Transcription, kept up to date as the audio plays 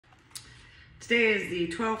Today is the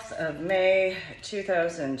 12th of May,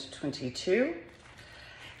 2022.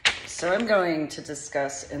 So I'm going to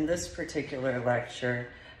discuss in this particular lecture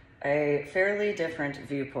a fairly different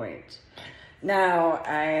viewpoint. Now,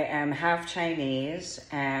 I am half Chinese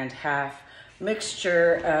and half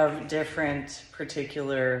mixture of different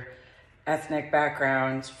particular ethnic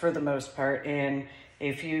backgrounds, for the most part, in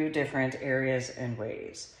a few different areas and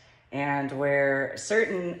ways. And where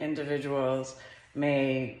certain individuals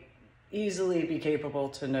may easily be capable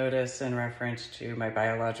to notice in reference to my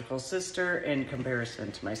biological sister in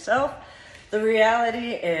comparison to myself, the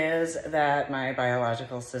reality is that my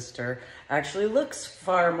biological sister actually looks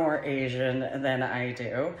far more Asian than I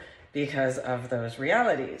do because of those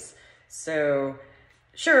realities. So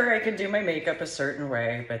sure, I can do my makeup a certain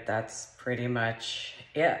way, but that's pretty much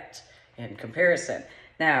it in comparison.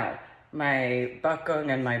 Now, my Bok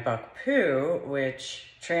Gung and my Bok Pu, which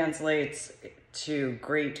translates to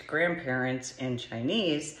great-grandparents in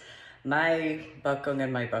Chinese, my Bok Gung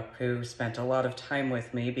and my Bok Pu spent a lot of time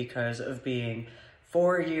with me because of being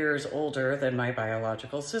 4 years older than my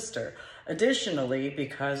biological sister. Additionally,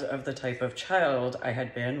 because of the type of child I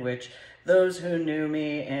had been, which those who knew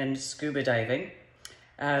me in scuba diving,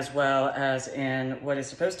 as well as in what is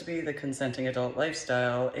supposed to be the consenting adult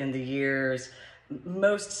lifestyle in the years,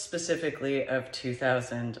 most specifically of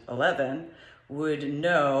 2011, would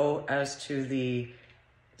know as to the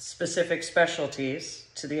specific specialties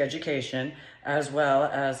to the education, as well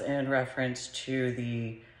as in reference to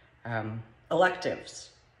the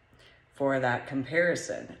electives for that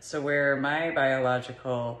comparison. So where my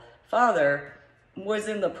biological father was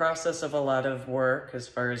in the process of a lot of work as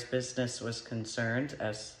far as business was concerned,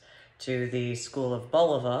 as to the School of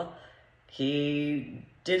Bulova, he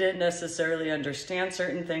didn't necessarily understand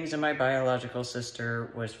certain things, and my biological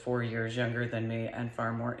sister was 4 years younger than me and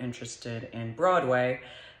far more interested in Broadway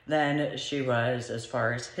than she was as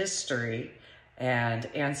far as history and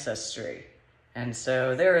ancestry. And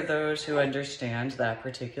so there are those who understand that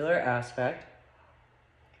particular aspect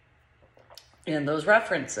in those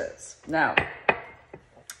references. Now,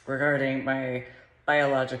 regarding my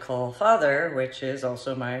biological father, which is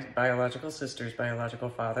also my biological sister's biological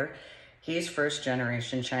father, he's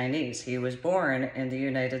first-generation Chinese. He was born in the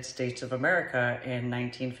United States of America in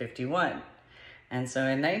 1951. And so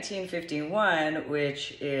in 1951,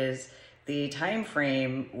 which is the time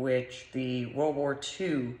frame which the World War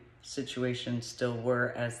II situations still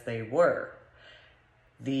were as they were,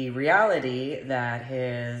 the reality that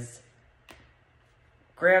his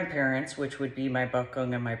grandparents, which would be my Bok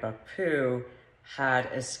Gung and my Bok Pu, had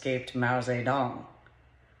escaped Mao Zedong.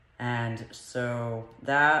 And so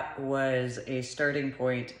that was a starting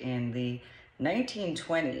point in the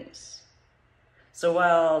 1920s. So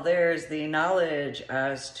while there's the knowledge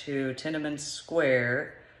as to Tiananmen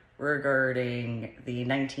Square regarding the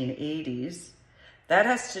 1980s, that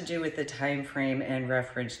has to do with the time frame in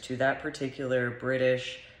reference to that particular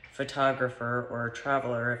British photographer or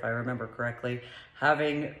traveler, if I remember correctly,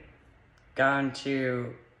 having gone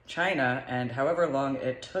to China and however long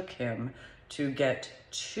it took him to get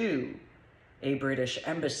to a British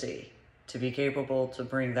embassy to be capable to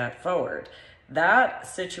bring that forward. That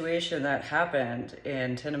situation that happened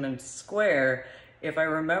in Tiananmen Square, if I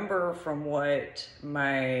remember from what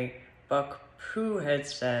my Bok Pu had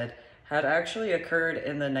said, had actually occurred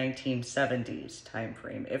in the 1970s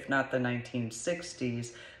timeframe, if not the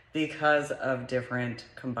 1960s, because of different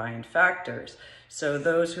combined factors. So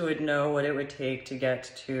those who would know what it would take to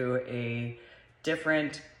get to a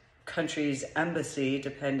different country's embassy,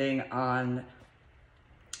 depending on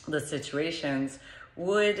the situations,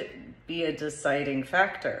 would be a deciding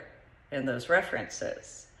factor in those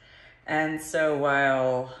references. And so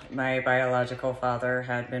while my biological father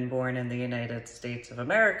had been born in the United States of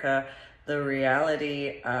America, the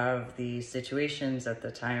reality of the situations at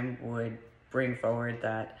the time would bring forward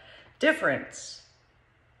that difference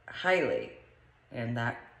highly in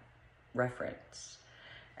that reference.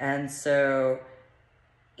 And so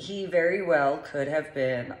he very well could have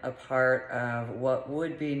been a part of what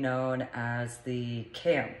would be known as the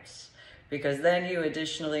camps, because then you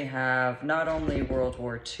additionally have not only World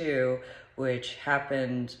War II, which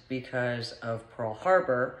happened because of Pearl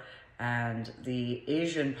Harbor, and the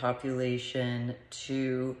Asian population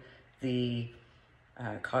to the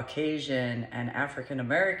Caucasian and African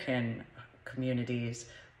American communities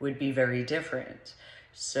would be very different.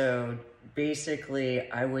 So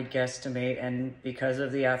basically, I would guesstimate, and because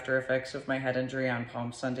of the after effects of my head injury on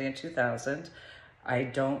Palm Sunday in 2000, I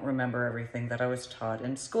don't remember everything that I was taught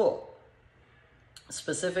in school,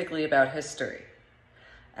 specifically about history.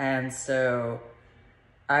 And so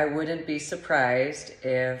I wouldn't be surprised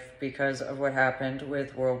if, because of what happened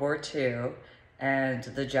with World War II and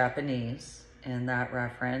the Japanese in that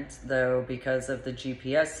reference, though because of the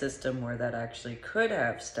GPS system where that actually could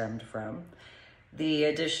have stemmed from, the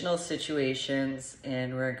additional situations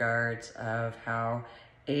in regards of how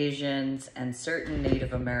Asians and certain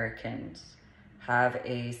Native Americans have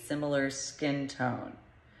a similar skin tone.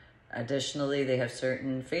 Additionally, they have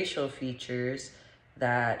certain facial features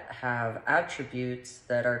that have attributes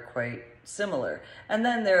that are quite similar. And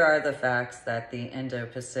then there are the facts that the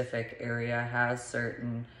Indo-Pacific area has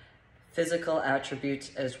certain physical attributes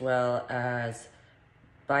as well as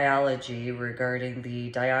biology regarding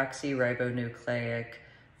the deoxyribonucleic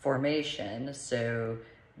formation. So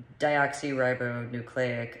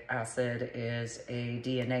deoxyribonucleic acid is a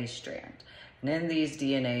DNA strand. And in these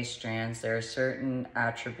DNA strands, there are certain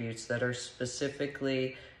attributes that are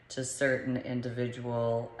specifically to certain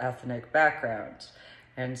individual ethnic backgrounds.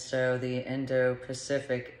 And so the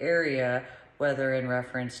Indo-Pacific area, whether in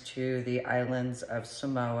reference to the islands of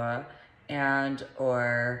Samoa and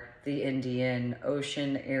or the Indian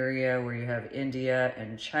Ocean area where you have India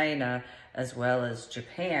and China, as well as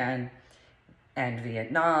Japan and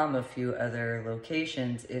Vietnam, a few other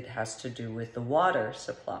locations, it has to do with the water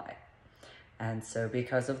supply. And so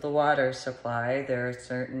because of the water supply, there are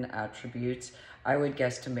certain attributes, I would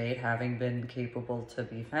guesstimate, having been capable to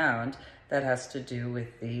be found, that has to do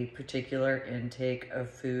with the particular intake of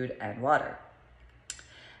food and water.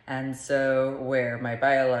 And so where my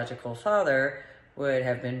biological father would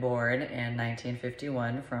have been born in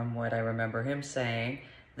 1951, from what I remember him saying,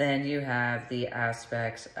 then you have the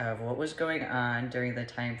aspects of what was going on during the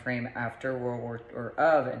time frame after World War, or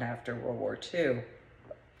of and after World War II.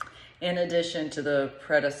 In addition to the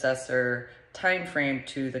predecessor time frame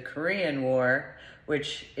to the Korean War,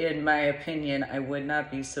 which in my opinion, I would not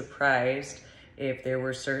be surprised if there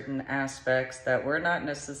were certain aspects that were not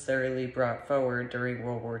necessarily brought forward during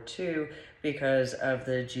World War II because of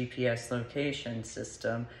the GPS location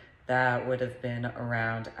system that would have been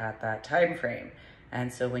around at that time frame.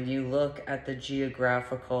 And so when you look at the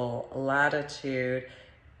geographical latitude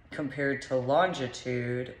compared to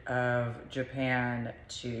longitude of Japan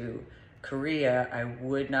to Korea, I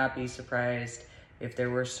would not be surprised if there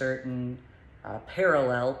were certain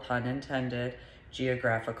parallel, pun intended,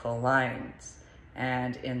 geographical lines.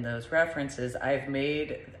 And in those references, I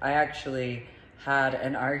actually had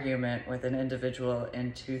an argument with an individual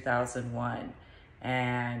in 2001.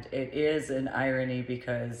 And it is an irony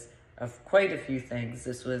because of quite a few things.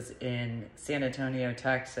 This was in San Antonio,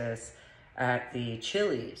 Texas, at the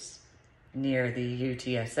Chili's near the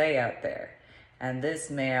UTSA out there. And this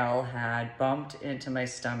male had bumped into my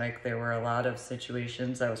stomach. There were a lot of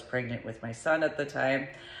situations. I was pregnant with my son at the time.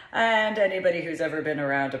 And anybody who's ever been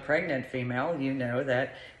around a pregnant female, you know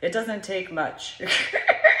that it doesn't take much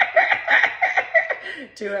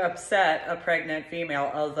to upset a pregnant female.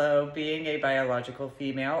 Although being a biological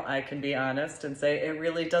female, I can be honest and say it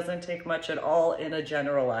really doesn't take much at all in a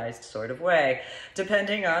generalized sort of way,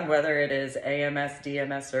 depending on whether it is AMS,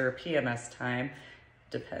 DMS, or PMS time.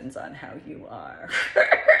 Depends on how you are.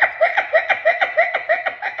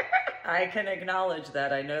 I can acknowledge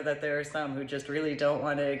that. I know that there are some who just really don't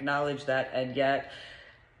want to acknowledge that, and yet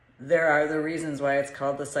there are the reasons why it's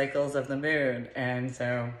called the cycles of the moon. And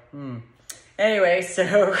so, anyway,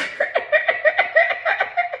 so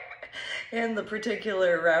in the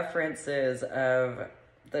particular references of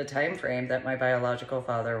the time frame that my biological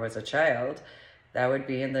father was a child, that would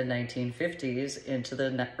be in the 1950s into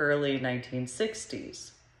the early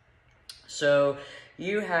 1960s. So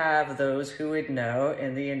you have those who would know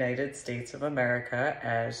in the United States of America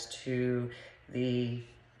as to the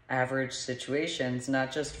average situations,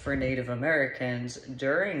 not just for Native Americans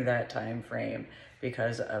during that time frame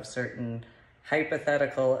because of certain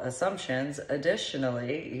hypothetical assumptions.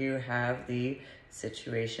 Additionally, you have the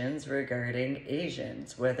situations regarding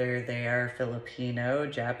Asians, whether they are Filipino,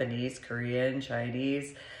 Japanese, Korean,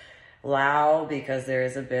 Chinese, Lao, because there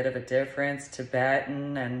is a bit of a difference,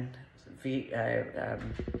 Tibetan, and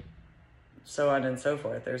so on and so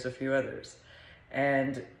forth. There's a few others.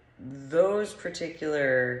 And those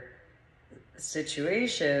particular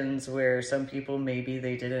situations where some people maybe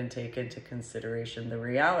they didn't take into consideration the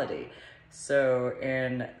reality. So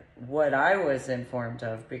in what I was informed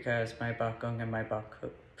of, because my Bok Gung and my Bok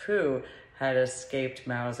Pu had escaped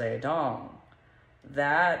Mao Zedong,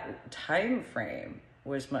 that time frame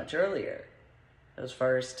was much earlier as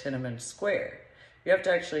far as Tiananmen Square. You have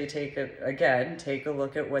to actually take a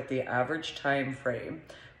look at what the average time frame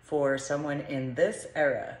for someone in this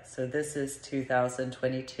era. So this is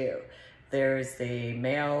 2022. There's a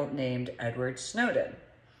male named Edward Snowden.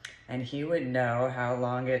 and he would know how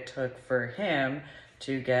long it took for him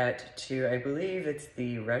to get to, I believe it's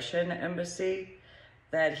the Russian embassy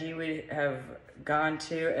that he would have gone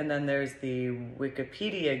to. And then there's the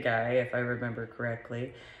Wikipedia guy, if I remember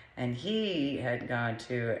correctly, and he had gone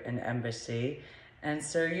to an embassy. And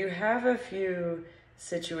so you have a few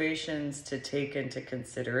situations to take into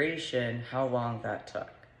consideration how long that took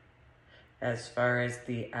as far as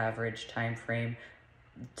the average time frame,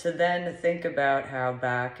 to then think about how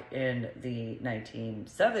back in the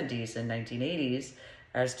 1970s and 1980s,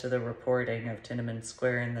 as to the reporting of Tiananmen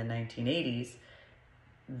Square in the 1980s,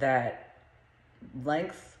 that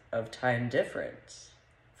length of time difference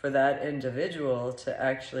for that individual to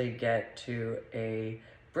actually get to a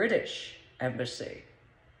British embassy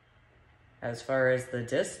as far as the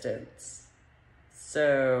distance.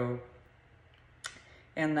 So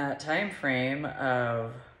in that time frame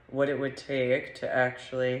of what it would take to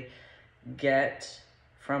actually get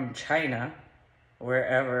from China,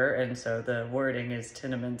 wherever, and so the wording is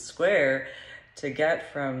Tiananmen Square, to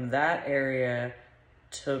get from that area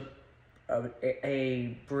to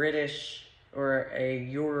a British or a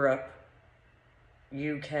Europe,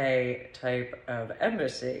 UK type of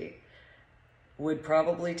embassy would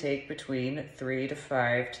probably take between 3 to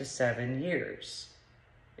 5 to 7 years,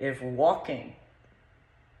 if walking,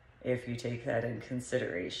 if you take that in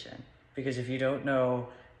consideration. Because if you don't know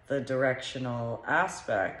the directional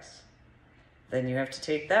aspects, then you have to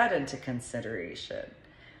take that into consideration.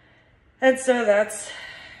 And so that's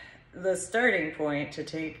the starting point to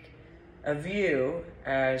take a view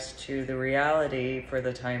as to the reality for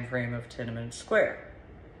the time frame of Tiananmen Square.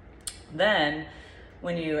 Then,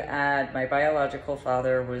 when you add, my biological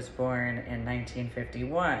father was born in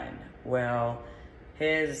 1951. Well,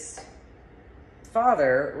 his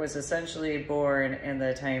father was essentially born in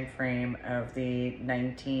the time frame of the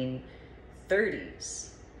 1930s,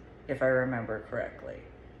 if I remember correctly.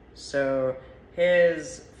 So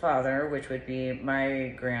his father, which would be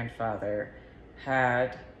my grandfather,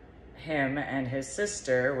 had him and his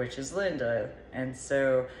sister, which is Linda. And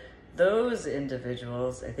so those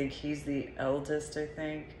individuals, I think he's the eldest, I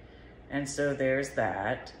think. And so there's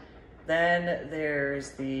that. Then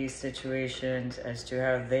there's the situations as to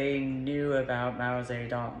how they knew about Mao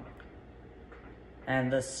Zedong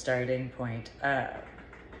and the starting point of.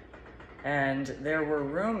 And there were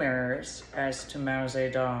rumors as to Mao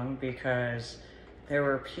Zedong because there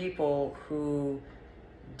were people who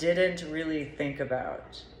didn't really think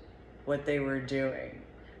about what they were doing.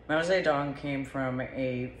 Mao Zedong came from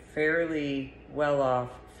a fairly well-off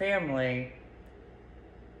family,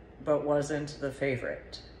 but wasn't the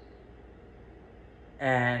favorite.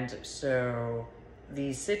 And so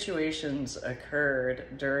these situations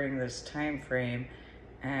occurred during this time frame,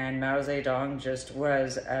 and Mao Zedong just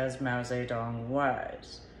was as Mao Zedong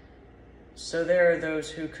was. So there are those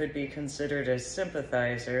who could be considered as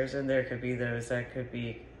sympathizers, and there could be those that could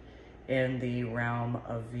be in the realm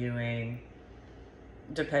of viewing,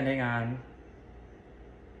 depending on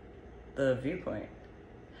the viewpoint.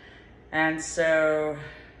 And so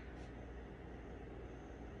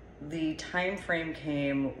the time frame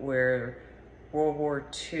came where World War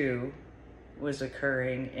II was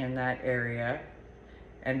occurring in that area.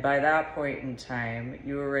 And by that point in time,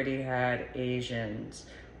 you already had Asians,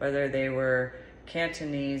 whether they were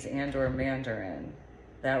Cantonese and or Mandarin,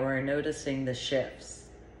 that were noticing the shifts.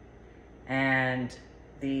 And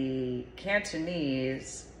the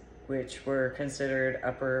Cantonese, which were considered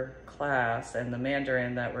upper class, and the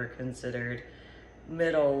Mandarin that were considered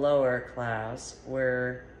middle lower class,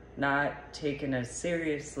 were not taken as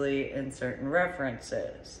seriously in certain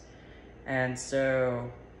references. And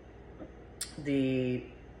so the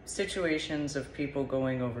situations of people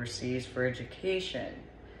going overseas for education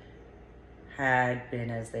had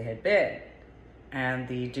been as they had been, and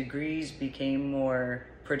the degrees became more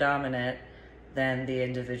predominant than the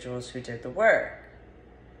individuals who did the work.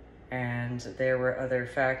 And there were other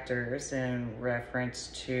factors in reference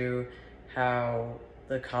to how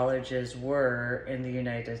the colleges were in the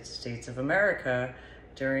United States of America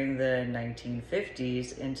during the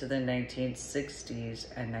 1950s into the 1960s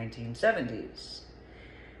and 1970s.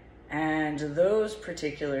 And those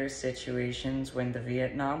particular situations, when the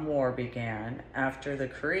Vietnam War began after the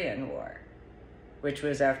Korean War, which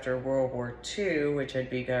was after World War II, which had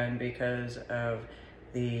begun because of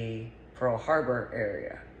the Pearl Harbor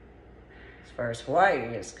area, as far as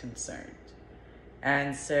Hawaii is concerned.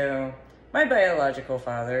 And so my biological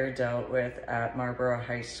father dealt with, at Marlboro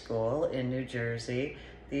High School in New Jersey,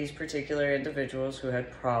 these particular individuals who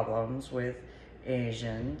had problems with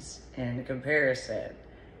Asians in comparison.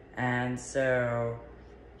 And so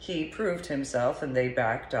he proved himself and they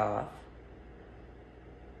backed off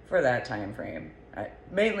for that time frame,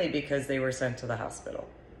 mainly because they were sent to the hospital.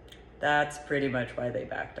 That's pretty much why they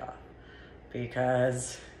backed off,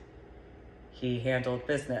 because he handled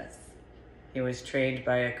business. He was trained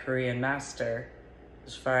by a Korean master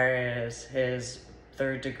as far as his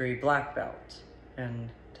 3rd degree black belt in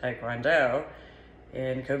Taekwondo,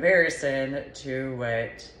 in comparison to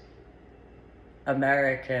what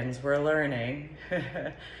Americans were learning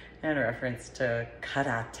in reference to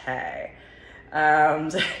karate.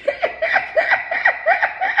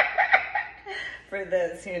 For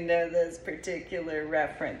those who know those particular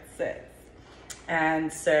references.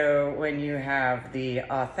 And so when you have the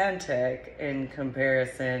authentic in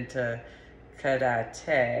comparison to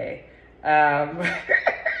karate,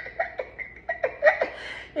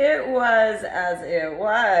 it was as it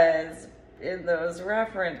was in those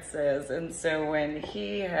references. And so when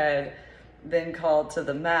he had been called to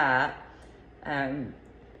the mat,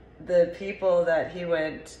 the people that he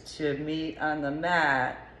went to meet on the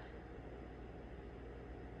mat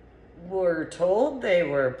were told they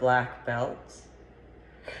were black belts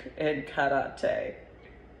in karate.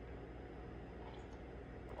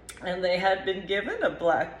 And they had been given a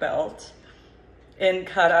black belt in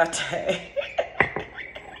karate.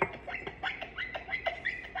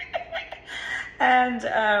 And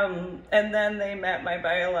then they met my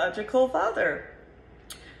biological father,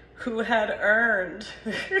 who had earned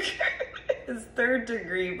his 3rd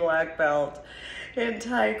degree black belt in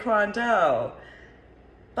Taekwondo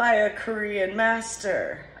by a Korean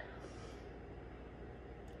master.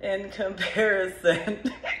 In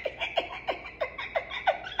comparison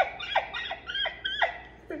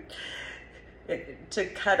to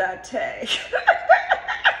karate.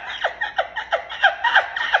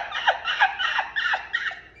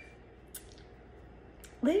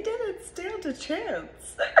 They didn't stand a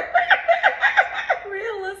chance.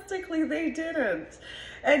 Realistically, they didn't.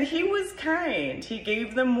 And he was kind. He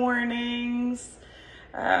gave them warnings.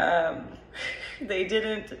 They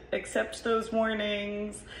didn't accept those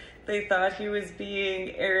warnings. They thought he was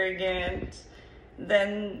being arrogant.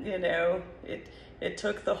 Then, you know, it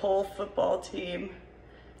took the whole football team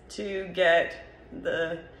to get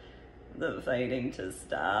the fighting to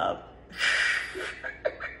stop.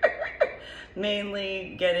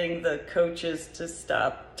 Mainly getting the coaches to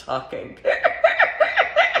stop talking.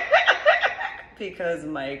 Because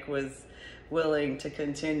Mike was willing to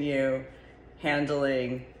continue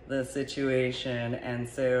handling the situation, and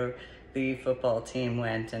so the football team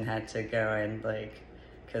went and had to go and, like,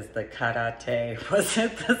 because the karate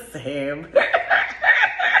wasn't the same.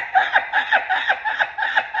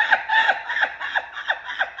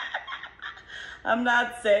 I'm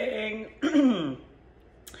not saying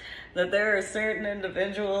that there are certain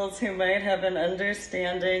individuals who might have an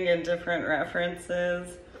understanding in different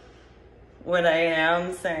references. What I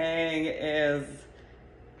am saying is,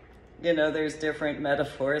 you know, there's different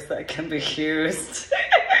metaphors that can be used.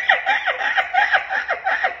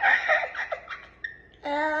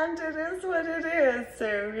 And it is what it is.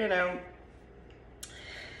 So, you know,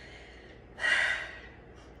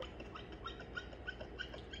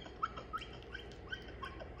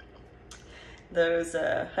 those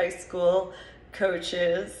high school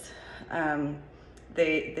coaches,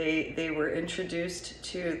 they were introduced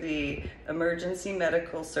to the emergency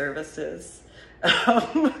medical services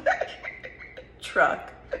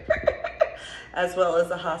truck, as well as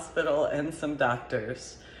a hospital and some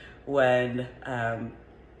doctors when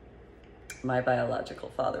my biological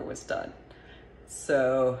father was done.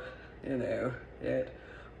 So, you know, it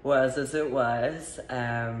was as it was,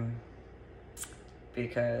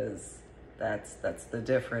 because that's the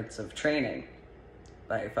difference of training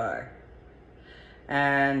by far.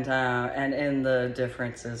 And in the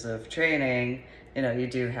differences of training, you know, you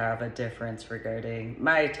do have a difference regarding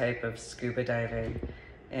my type of scuba diving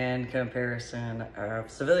in comparison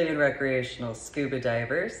of civilian recreational scuba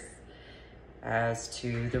divers, as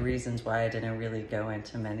to the reasons why I didn't really go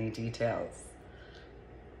into many details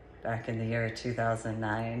back in the year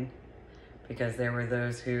 2009, because there were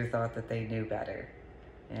those who thought that they knew better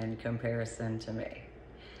in comparison to me.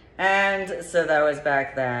 And so that was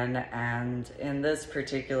back then. And in this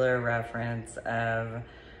particular reference of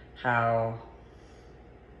how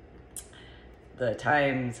the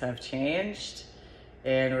times have changed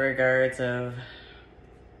in regards of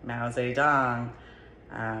Mao Zedong,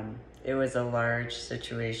 it was a large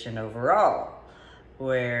situation overall,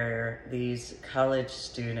 where these college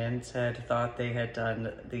students had thought they had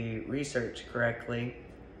done the research correctly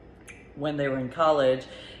when they were in college,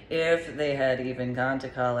 if they had even gone to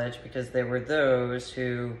college, because there were those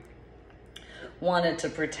who wanted to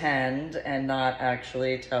pretend and not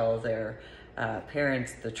actually tell their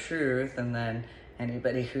parents the truth. And then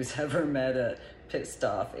anybody who's ever met a pissed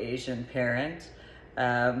off Asian parent,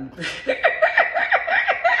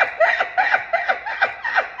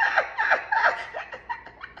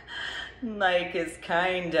 Mike is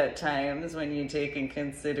kind at times when you take in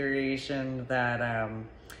consideration that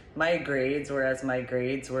my grades were as my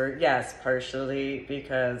grades were, yes, partially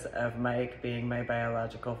because of Mike being my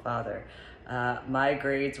biological father. My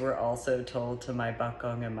grades were also told to my Bok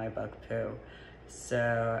Gung and my Bok Pu.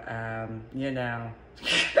 So, you know.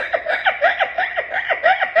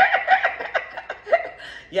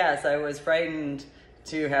 Yes, I was frightened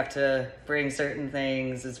to have to bring certain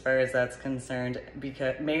things as far as that's concerned,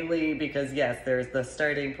 mainly because, yes, there's the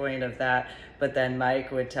starting point of that, but then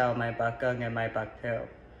Mike would tell my Bok Gung and my Bok Pu.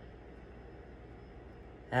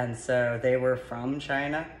 And so they were from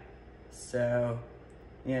China, so,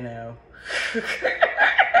 you know.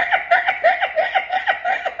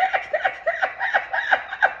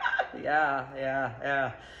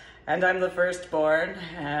 Yeah. And I'm the firstborn,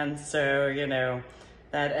 and so, you know,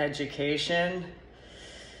 that education,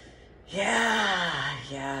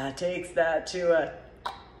 yeah, takes that to a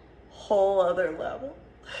whole other level.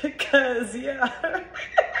 Because, yeah,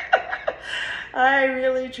 I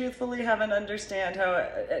really truthfully haven't understand how,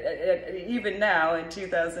 even now in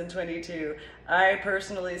 2022, I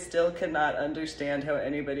personally still cannot understand how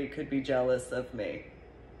anybody could be jealous of me.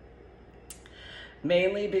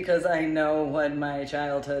 Mainly because I know what my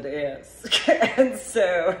childhood is. And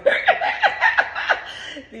so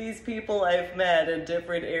these people I've met in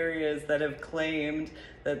different areas that have claimed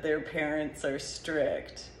that their parents are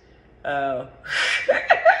strict. Oh.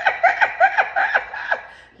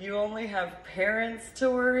 You only have parents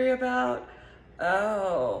to worry about?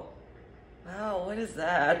 Oh. Wow, what is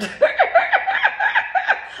that?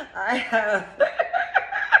 I have...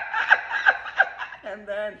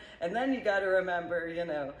 And then you got to remember, you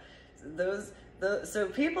know, so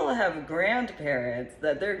people have grandparents,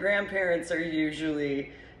 that their grandparents are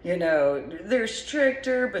usually, you know, they're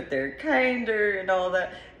stricter, but they're kinder and all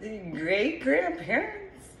that. Great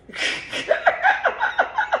grandparents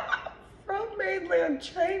from mainland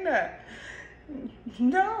China.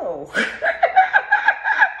 No.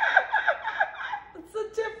 It's a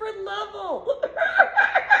different level.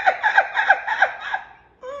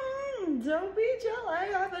 Don't be jealous. I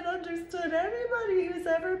haven't understood anybody who's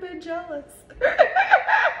ever been jealous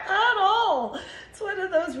at all. It's one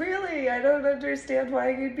of those, really, I don't understand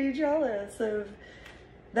why you'd be jealous of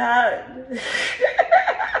that.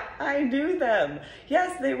 I knew them.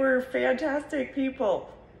 Yes, they were fantastic people.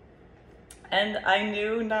 And I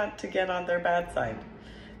knew not to get on their bad side.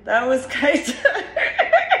 That was kind of...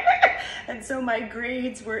 And so my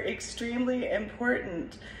grades were extremely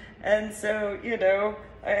important. And so, you know,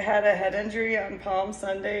 I had a head injury on Palm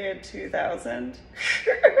Sunday in 2000.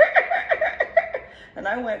 And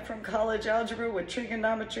I went from college algebra with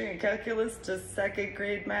trigonometry and calculus to second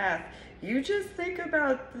grade math. You just think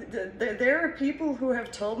about, there are people who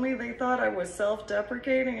have told me they thought I was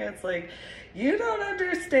self-deprecating. It's like, you don't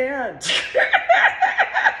understand.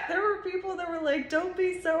 There were people that were like, don't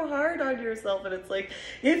be so hard on yourself. And it's like,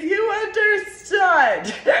 if you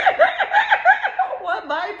understood what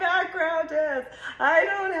my background is, I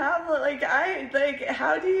don't have, like,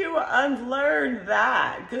 how do you unlearn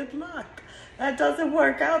that? Good luck. That doesn't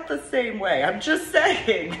work out the same way. I'm just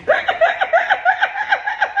saying.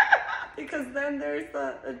 Because then there's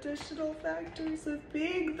the additional factors of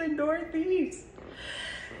being the Northeast.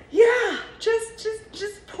 Yeah,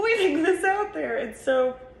 just pointing this out there. And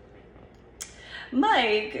so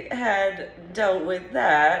Mike had dealt with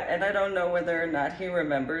that, and I don't know whether or not he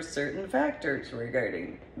remembers certain factors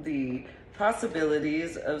regarding the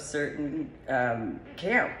possibilities of certain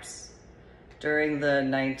camps during the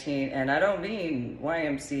and I don't mean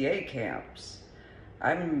YMCA camps.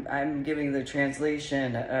 I'm giving the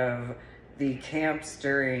translation of the camps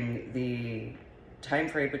during the time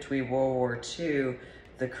frame between World War II,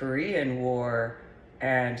 the Korean War,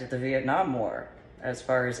 and the Vietnam War, as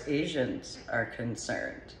far as Asians are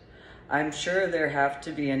concerned. I'm sure there have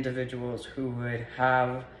to be individuals who would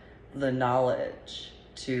have the knowledge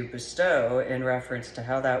to bestow in reference to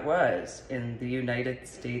how that was in the United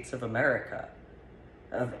States of America,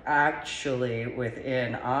 of actually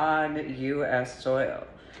within, on US soil,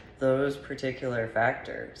 those particular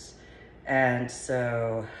factors. And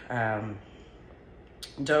so,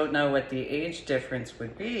 don't know what the age difference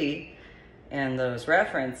would be in those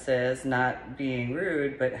references, not being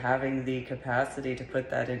rude, but having the capacity to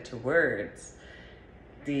put that into words.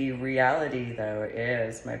 The reality, though,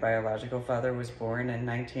 is my biological father was born in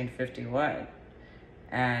 1951.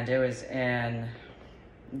 and it was in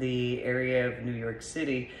the area of New York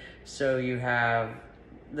City. So you have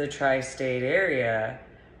the tri-state area,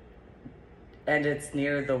 and it's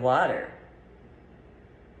near the water.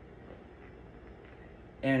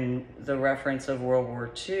 In the reference of World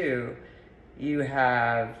War II, you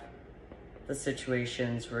have the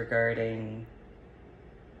situations regarding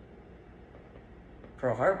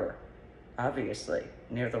Pearl Harbor, obviously,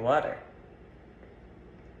 near the water.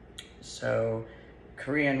 So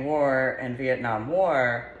Korean War and Vietnam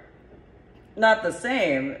War, not the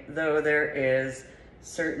same, though there is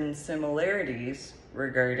certain similarities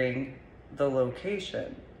regarding the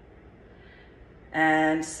location.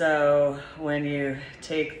 And so when you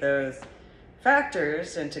take those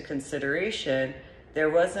factors into consideration, there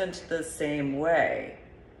wasn't the same way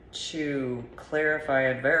to clarify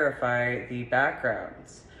and verify the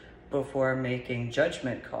backgrounds before making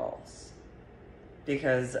judgment calls,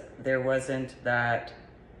 because there wasn't that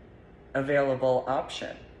available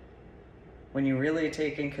option. When you really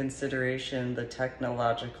take in consideration the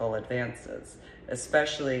technological advances,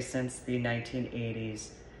 especially since the 1980s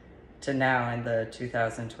to now in the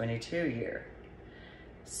 2022 year.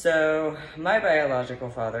 So my biological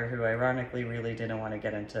father, who ironically really didn't want to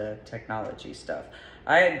get into technology stuff,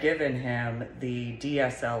 I had given him the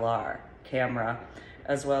DSLR camera,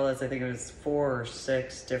 as well as I think it was 4 or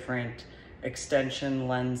 6 different extension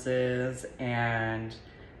lenses and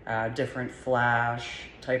different flash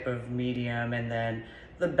type of medium, and then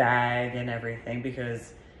the bag and everything,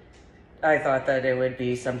 because I thought that it would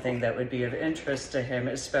be something that would be of interest to him,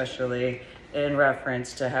 especially in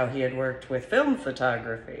reference to how he had worked with film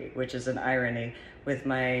photography, which is an irony. With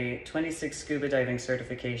my 26 scuba diving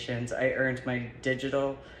certifications, I earned my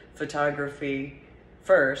digital photography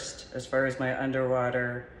first, as far as my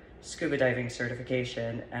underwater scuba diving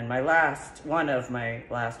certification, and one of my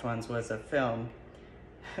last ones was a film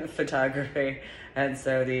photography, and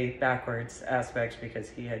so the backwards aspect, because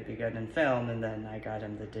he had begun in film and then I got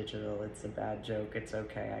him the digital. It's a bad joke, it's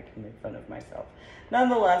okay, I can make fun of myself.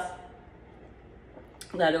 Nonetheless,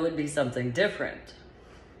 that it would be something different.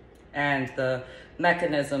 And the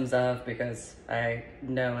mechanisms of, because I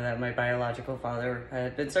know that my biological father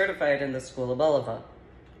had been certified in the School of Bolivar.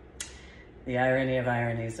 The irony of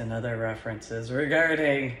ironies and other references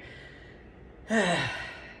regarding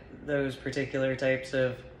those particular types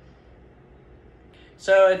of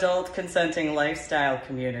adult consenting lifestyle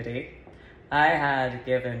community. I had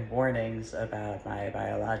given warnings about my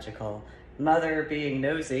biological mother being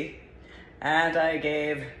nosy, and I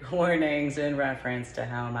gave warnings in reference to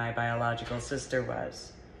how my biological sister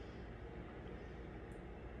was.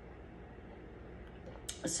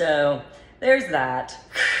 So there's that.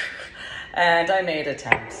 And I made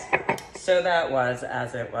attempts. So that was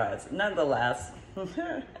as it was. Nonetheless,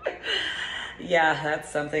 yeah, that's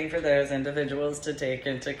something for those individuals to take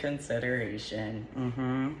into consideration.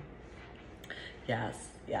 Yes.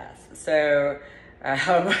 So,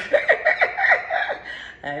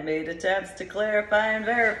 I made attempts to clarify and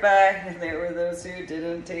verify. There were those who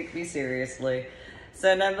didn't take me seriously.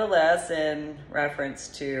 So nonetheless, in reference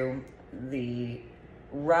to the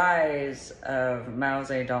rise of Mao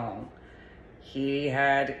Zedong, he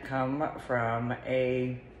had come from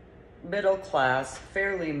a middle class,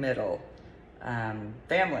 fairly middle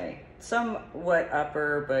family, somewhat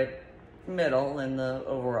upper, but middle in the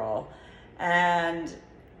overall, and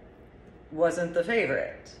wasn't the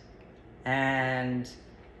favorite,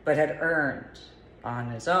 but had earned on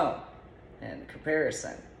his own in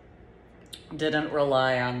comparison. Didn't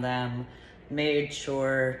rely on them, made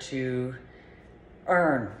sure to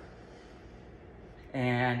earn,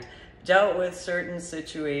 and dealt with certain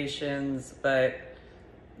situations, but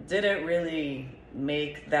didn't really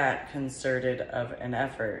make that concerted of an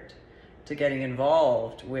effort to getting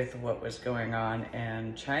involved with what was going on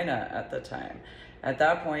in China at the time. At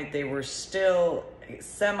that point, they were still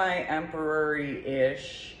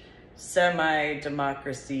semi-emperor-ish,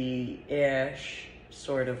 semi-democracy-ish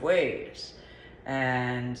sort of ways.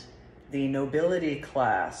 And the nobility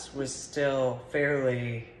class was still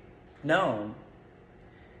fairly known.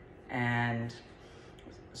 And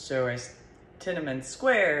so as Tiananmen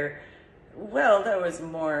Square, well, that was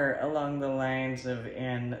more along the lines of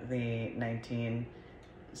in the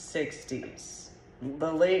 1960s.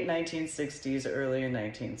 The late 1960s, early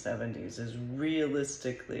 1970s is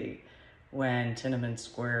realistically when Tiananmen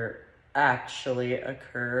Square actually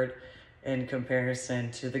occurred, in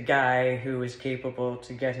comparison to the guy who was capable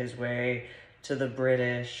to get his way to the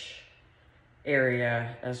British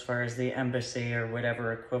area as far as the embassy or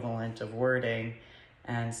whatever equivalent of wording.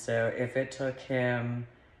 And so if it took him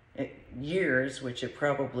years, which it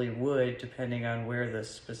probably would depending on where the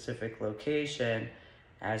specific location,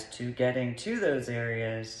 as to getting to those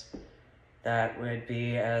areas, that would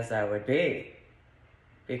be as that would be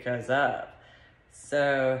because of.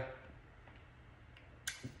 So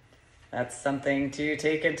that's something to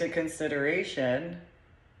take into consideration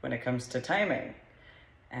when it comes to timing.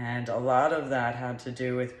 And a lot of that had to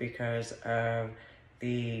do with because of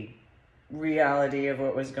the reality of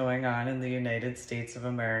what was going on in the United States of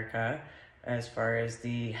America as far as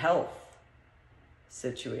the health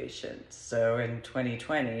situation. So in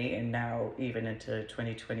 2020 and now even into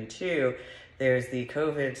 2022, there's the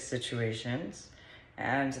COVID situations,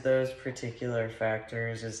 and those particular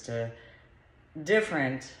factors as to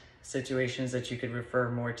different situations that you could refer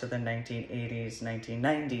more to the 1980s,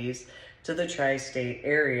 1990s, to the tri-state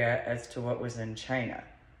area as to what was in China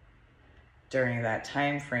during that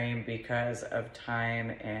time frame because of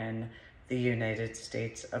time in the United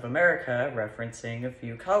States of America, referencing a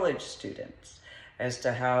few college students as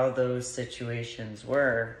to how those situations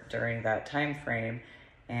were during that time frame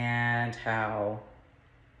and how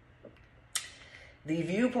the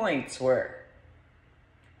viewpoints were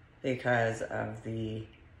because of the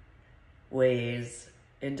ways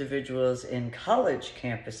individuals in college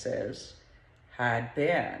campuses had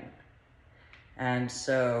been. And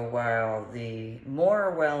so while the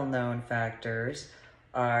more well-known factors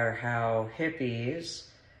are how hippies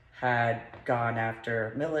had gone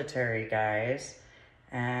after military guys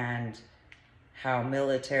and how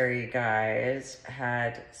military guys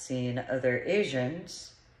had seen other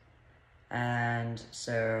Asians, and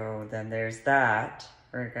so then there's that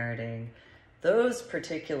regarding those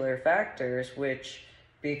particular factors, which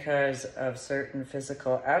because of certain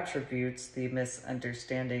physical attributes, the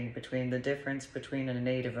misunderstanding between the difference between a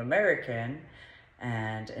Native American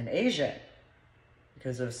and an Asian,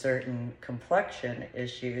 because of certain complexion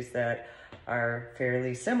issues that are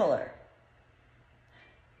fairly similar.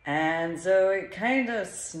 And so it kind of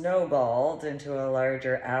snowballed into a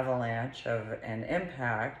larger avalanche of an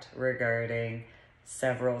impact regarding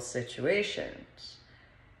several situations.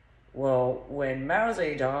 Well, when Mao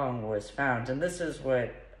Zedong was found, and this is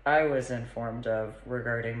what I was informed of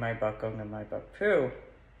regarding my Bok Gung and my Bok Pu,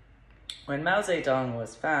 when Mao Zedong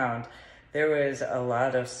was found, there was a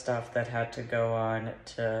lot of stuff that had to go on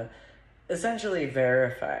to essentially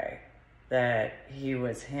verify that he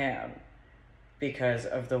was him because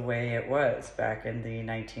of the way it was back in the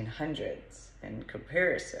 1900s in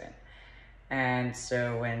comparison. And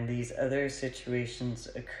so when these other situations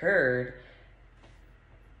occurred,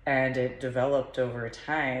 and it developed over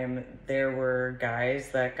time, there were guys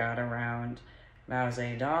that got around Mao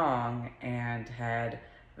Zedong and had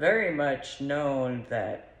very much known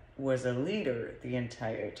that was a leader the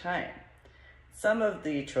entire time. Some of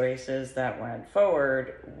the choices that went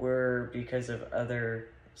forward were because of other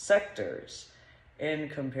sectors in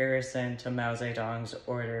comparison to Mao Zedong's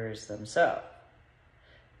orders themselves,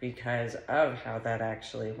 because of how that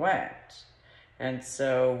actually went. And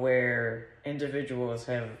so where individuals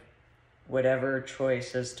have whatever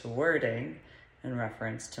choice as to wording in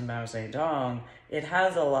reference to Mao Zedong, it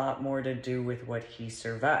has a lot more to do with what he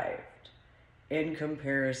survived in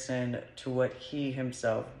comparison to what he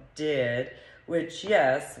himself did, which,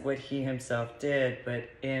 yes, what he himself did, but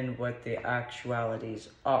in what the actualities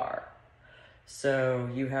are. So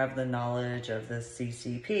you have the knowledge of the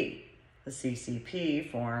CCP. The CCP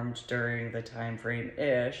formed during the time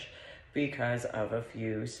frame-ish because of a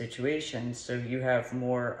few situations. So you have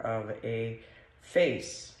more of a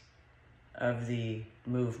face of the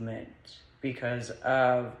movement because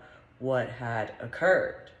of what had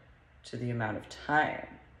occurred to the amount of time.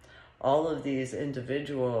 All of these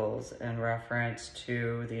individuals in reference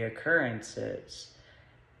to the occurrences,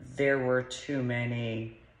 there were too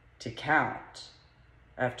many to count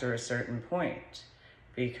after a certain point,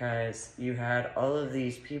 because you had all of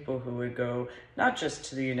these people who would go not just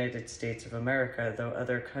to the United States of America, though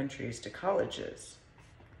other countries, to colleges.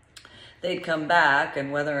 They'd come back,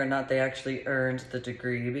 and whether or not they actually earned the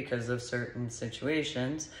degree because of certain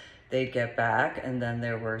situations, they'd get back, and then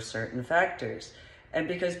there were certain factors. And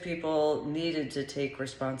because people needed to take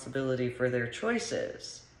responsibility for their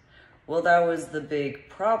choices. Well, that was the big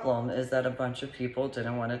problem, is that a bunch of people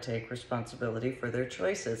didn't want to take responsibility for their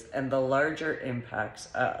choices and the larger impacts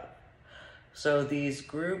of. So these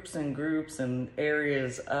groups and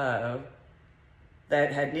areas of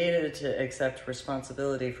that had needed to accept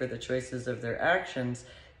responsibility for the choices of their actions,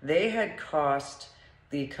 they had cost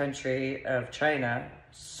the country of China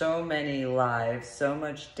so many lives, so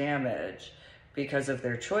much damage because of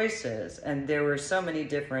their choices. And there were so many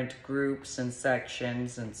different groups and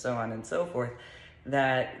sections and so on and so forth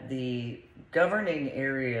that the governing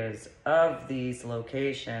areas of these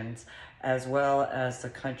locations, as well as the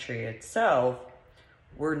country itself,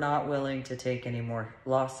 were not willing to take any more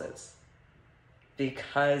losses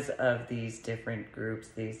because of these different groups,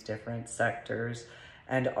 these different sectors,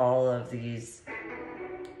 and all of these,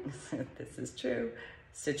 this is true,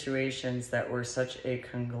 situations that were such a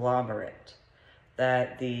conglomerate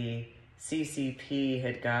that the CCP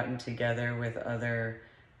had gotten together with other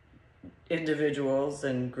individuals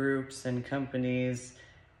and groups and companies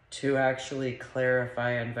to actually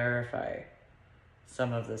clarify and verify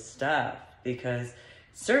some of the stuff, because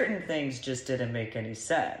certain things just didn't make any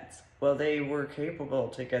sense. Well, they were capable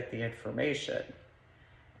to get the information.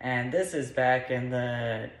 And this is back in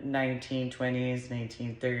the 1920s,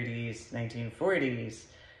 1930s, 1940s,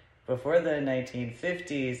 before the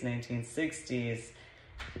 1950s, 1960s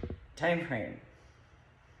time frame.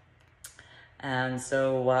 And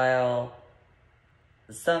so while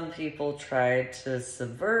some people tried to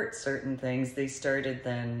subvert certain things, they started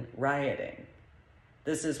then rioting.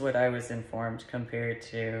 This is what I was informed compared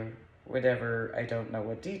to whatever, I don't know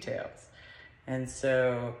what details. And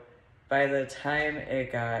so by the time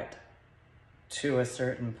it got to a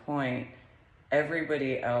certain point,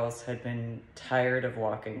 everybody else had been tired of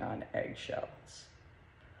walking on eggshells,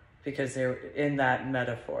 because they're in that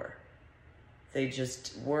metaphor. They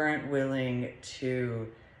just weren't willing to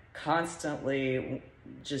constantly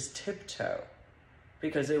just tiptoe,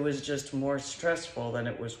 because it was just more stressful than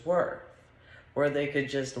it was worth. Where they could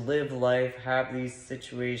just live life, have these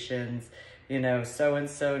situations, you know,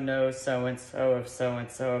 so-and-so knows so-and-so of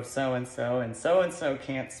so-and-so of so-and-so, and so-and-so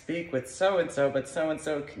can't speak with so-and-so, but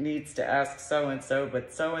so-and-so needs to ask so-and-so,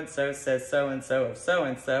 but so-and-so says so-and-so of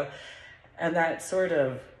so-and-so. And that sort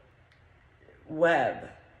of web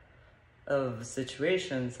of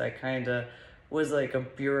situations that kind of was like a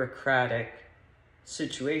bureaucratic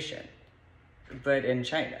situation, but in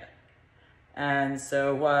China. And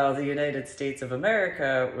so while the United States of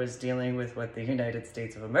America was dealing with what the United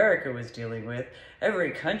States of America was dealing with,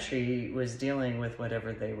 every country was dealing with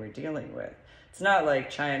whatever they were dealing with. It's not like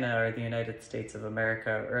China or the United States of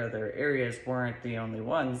America or other areas weren't the only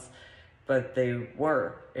ones, but they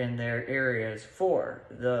were in their areas for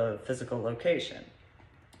the physical location.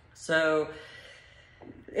 So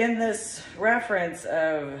in this reference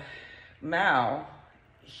of Mao,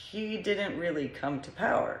 he didn't really come to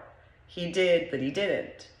power. He did, but he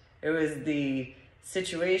didn't. It was the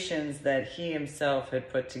situations that he himself had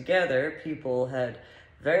put together, people had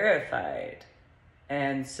verified.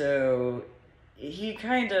 And so he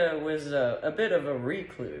kind of was a bit of a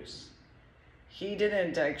recluse. He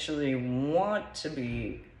didn't actually want to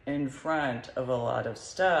be in front of a lot of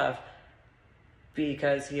stuff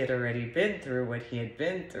because he had already been through what he had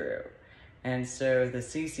been through. And so the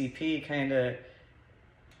CCP kind of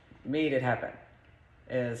made it happen,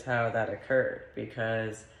 is how that occurred,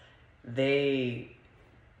 because they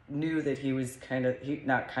knew that he was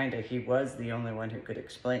he was the only one who could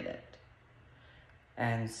explain it.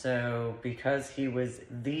 And so because he was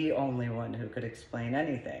the only one who could explain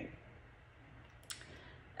anything,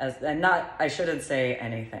 I shouldn't say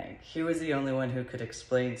anything, he was the only one who could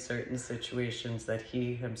explain certain situations that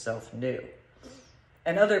he himself knew.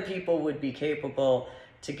 And other people would be capable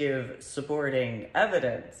to give supporting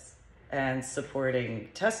evidence and supporting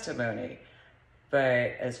testimony.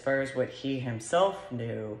 But as far as what he himself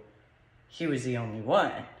knew, he was the only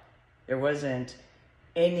one. There wasn't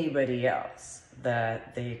anybody else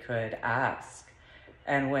that they could ask.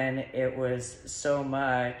 And when it was so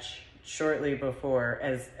much shortly before,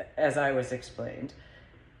 as I was explained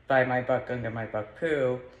by my Bok Gung and my Bok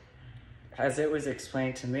Pu, as it was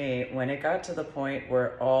explained to me, when it got to the point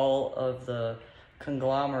where all of the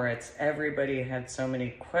conglomerates, everybody had so many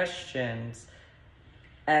questions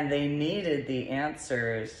and they needed the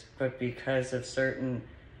answers, but because of certain,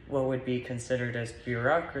 what would be considered as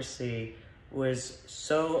bureaucracy, was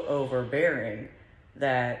so overbearing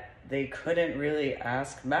that they couldn't really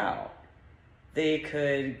ask Mao. They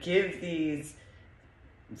could give these,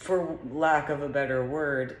 for lack of a better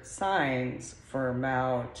word, signs for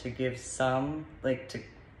Mao to give some, like to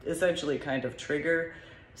essentially kind of trigger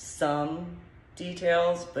some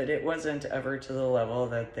details, but it wasn't ever to the level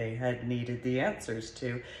that they had needed the answers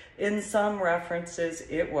to. In some references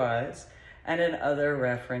it was, and in other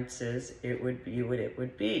references it would be what it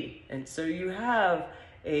would be. And so you have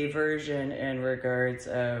a version in regards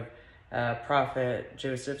of Prophet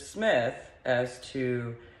Joseph Smith as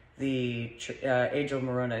to the Angel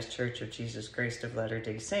Moroni's Church of Jesus Christ of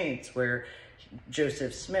Latter-day Saints, where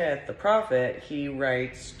Joseph Smith, the prophet, he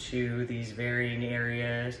writes to these varying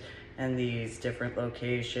areas and these different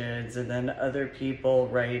locations, and then other people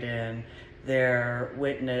write in their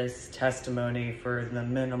witness testimony for the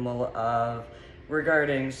minimal of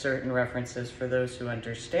regarding certain references for those who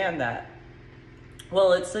understand that.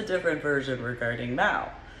 Well, it's a different version regarding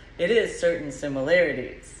Mao. It is certain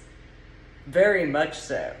similarities, very much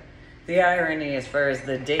so. The irony as far as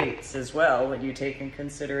the dates as well, when you take in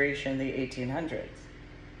consideration the 1800s.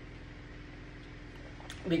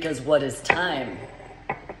 Because what is time?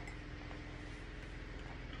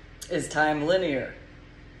 Is time linear?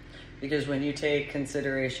 Because when you take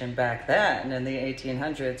consideration back then, in the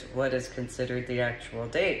 1800s, what is considered the actual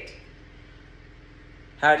date?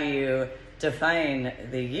 How do you define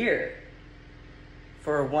the year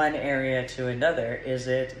for one area to another? Is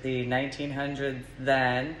it the 1900s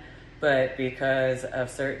then, but because of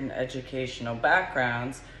certain educational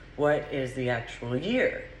backgrounds, what is the actual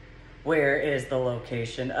year? Where is the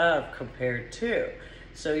location of compared to?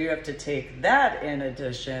 So you have to take that in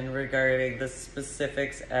addition regarding the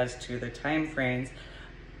specifics as to the time frames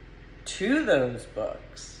to those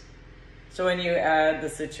books. So when you add the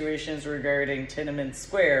situations regarding Tiananmen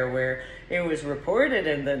Square, where it was reported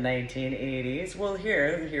in the 1980s, well,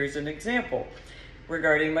 here's an example.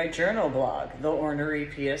 Regarding my journal blog, The Ornery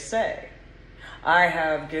PSA, I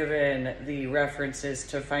have given the references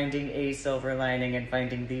to finding a silver lining and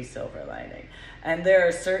finding the silver lining. And there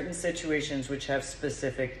are certain situations which have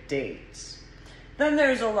specific dates. Then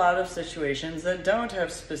there's a lot of situations that don't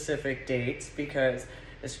have specific dates because,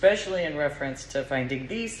 especially in reference to finding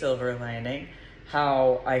the silver lining,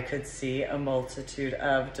 how I could see a multitude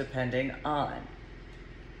of depending on.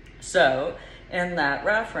 So, in that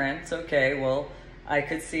reference, okay, well, I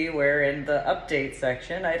could see where in the update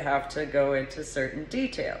section I'd have to go into certain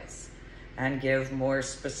details and give more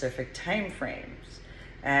specific time frames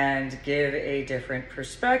and give a different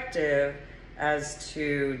perspective as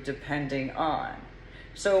to depending on.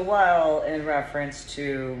 So while in reference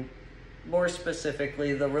to more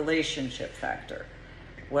specifically the relationship factor,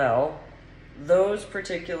 well, those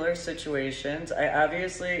particular situations, I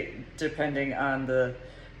obviously, depending on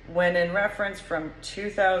when in reference from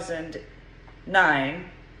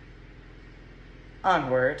 2009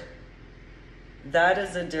 onward, that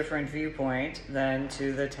is a different viewpoint than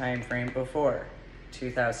to the time frame before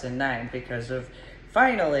 2009 because of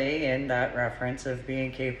finally in that reference of being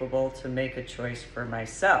capable to make a choice for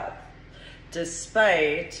myself,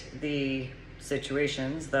 despite the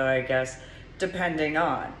situations, though I guess depending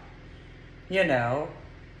on,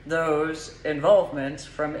 those involvements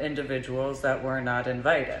from individuals that were not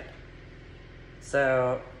invited.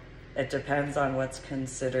 So it depends on what's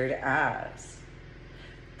considered as.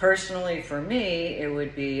 Personally, for me, it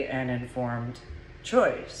would be an informed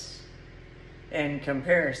choice in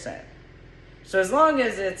comparison. So as long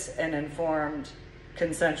as it's an informed,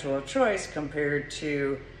 consensual choice compared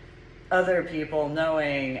to other people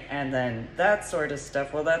knowing and then that sort of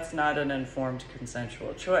stuff, well, that's not an informed,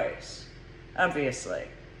 consensual choice, obviously.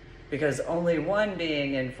 Because only one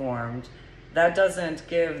being informed, that doesn't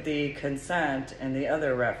give the consent in the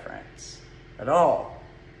other reference at all,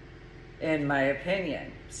 in my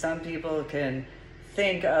opinion. Some people can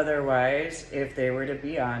think otherwise. If they were to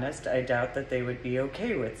be honest, I doubt that they would be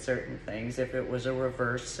okay with certain things if it was a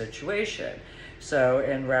reverse situation. So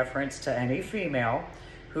in reference to any female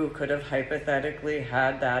who could have hypothetically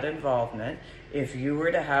had that involvement, if you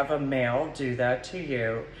were to have a male do that to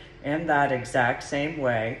you in that exact same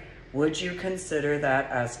way, would you consider that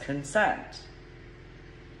as consent?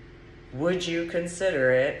 Would you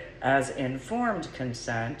consider it as informed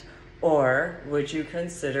consent, or would you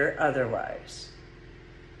consider otherwise?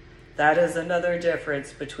 That is another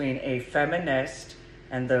difference between a feminist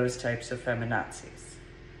and those types of feminazis,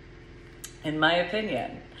 in my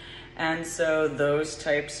opinion. And so those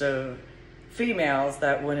types of females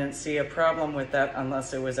that wouldn't see a problem with that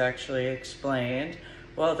unless it was actually explained,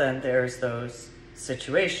 well, then there's those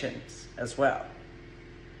situations as well.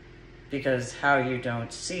 Because how you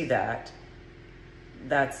don't see that,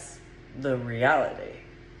 that's the reality.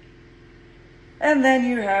 And then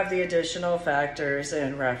you have the additional factors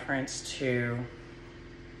in reference to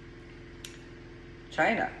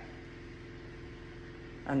China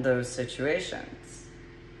and those situations,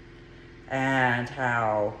 and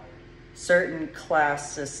how certain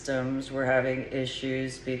class systems were having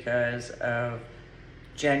issues because of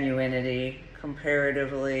genuinity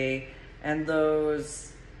comparatively, and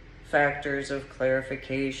those factors of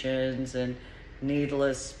clarifications and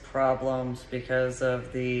needless problems because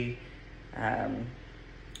of the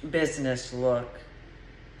business look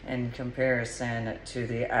in comparison to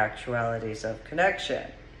the actualities of connection.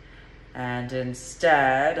 And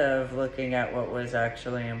instead of looking at what was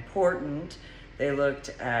actually important, they looked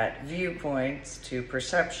at viewpoints to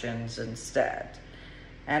perceptions instead.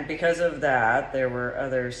 And because of that, there were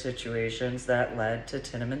other situations that led to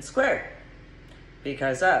Tiananmen Square.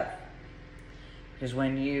 Because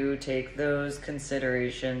when you take those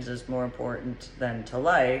considerations as more important than to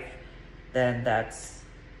life, then that's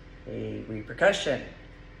a repercussion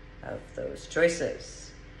of those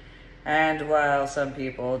choices. And while some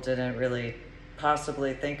people didn't really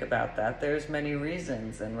possibly think about that, there's many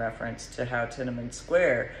reasons in reference to how Tiananmen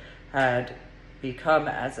Square had become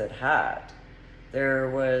as it had. There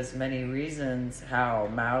was many reasons how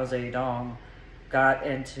Mao Zedong got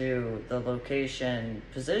into the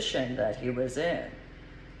position that he was in.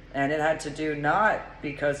 And it had to do not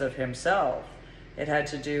because of himself, it had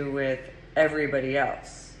to do with everybody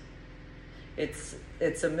else. It's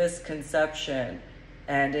a misconception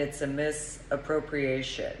and it's a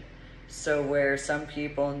misappropriation. So where some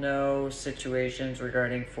people know situations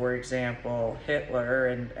regarding, for example, Hitler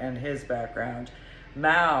and his background,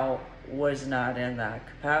 Mao was not in that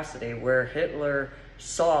capacity. Where Hitler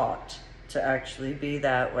sought to actually be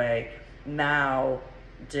that way, Mao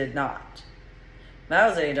did not.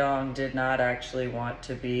 Mao Zedong did not actually want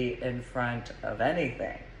to be in front of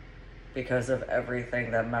anything because of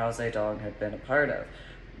everything that Mao Zedong had been a part of.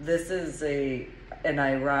 This is an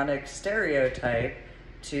ironic stereotype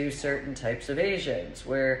to certain types of Asians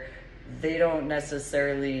where they don't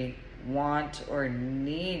necessarily want or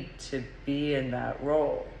need to be in that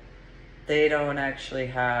role. They don't actually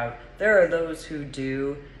have, there are those who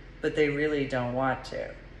do, but they really don't want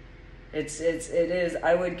to. It is,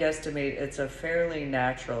 I would guesstimate, it's a fairly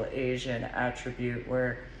natural Asian attribute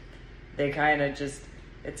where they kind of just,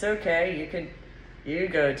 it's okay, you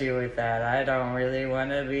go deal with that. I don't really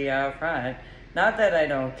want to be out front. Not that I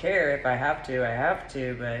don't care. If I have to, I have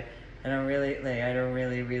to, but I don't really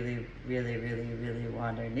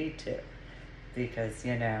want or need to. Because,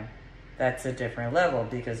 that's a different level.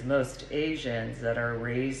 Because most Asians that are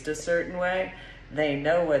raised a certain way, they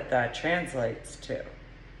know what that translates to.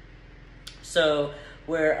 So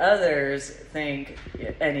where others think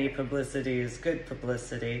any publicity is good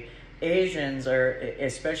publicity, Asians are,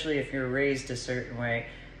 especially if you're raised a certain way,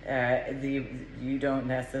 you don't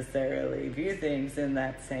necessarily view things in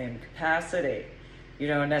that same capacity. You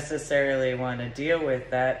don't necessarily want to deal with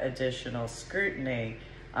that additional scrutiny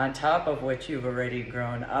on top of what you've already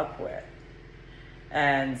grown up with.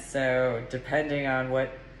 And so depending on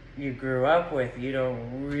what you grew up with, you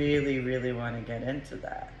don't really want to get into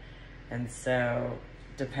that. And so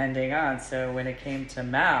so when it came to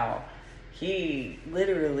Mao, he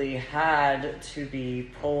literally had to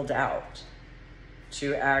be pulled out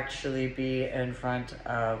to actually be in front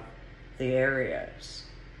of the areas.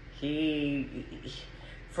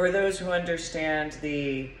 For those who understand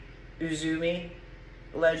the Uzumi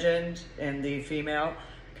legend in the female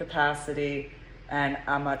capacity and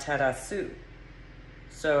Amaterasu.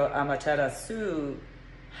 So Amaterasu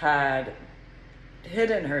had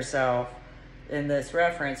hidden herself in this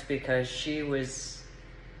reference because she was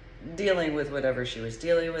dealing with whatever she was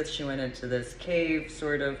dealing with. She went into this cave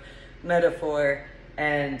sort of metaphor,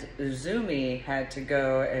 and Uzumi had to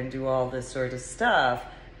go and do all this sort of stuff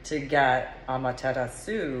to get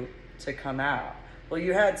Amaterasu to come out. Well,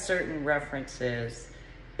 you had certain references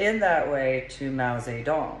in that way to Mao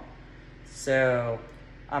Zedong. So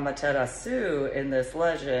Amaterasu in this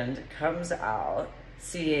legend comes out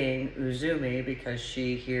seeing Uzumi because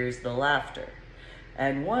she hears the laughter.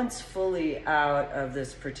 And once fully out of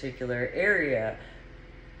this particular area,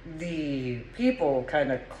 the people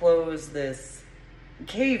kind of close this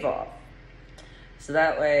cave off. So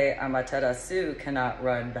that way Amaterasu cannot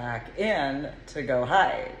run back in to go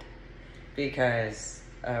hide because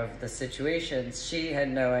of the situations. She had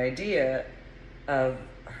no idea of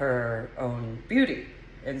her own beauty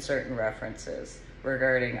in certain references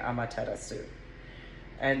regarding Amaterasu.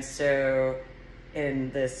 And so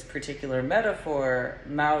in this particular metaphor,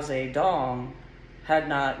 Mao Zedong had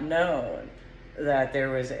not known that there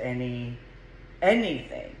was anything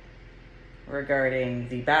regarding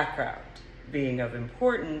the background being of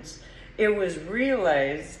importance. It was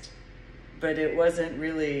realized, but it wasn't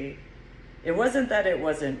that it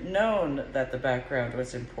wasn't known that the background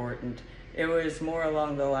was important. It was more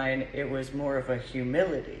along the line, it was more of a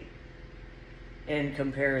humility in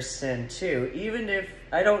comparison to, even if,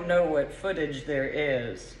 I don't know what footage there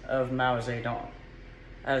is of Mao Zedong,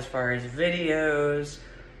 as far as videos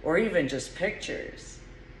or even just pictures.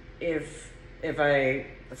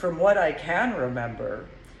 From what I can remember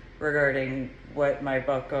regarding what my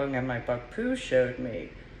Bok Gung and my Bok Pu showed me,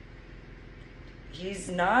 he's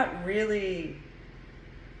not really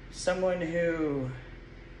someone who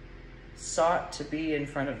sought to be in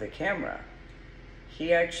front of the camera.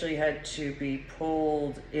 He actually had to be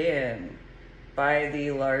pulled in by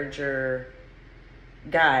the larger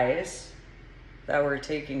guys that were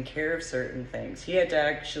taking care of certain things. He had to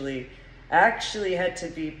actually had to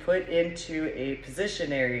be put into a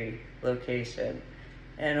positionary location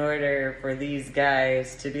in order for these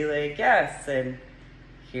guys to be like, yes, and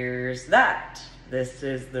here's that. This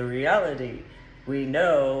is the reality. We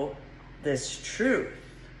know this truth.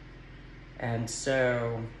 And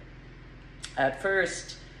so, at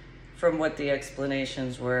first, from what the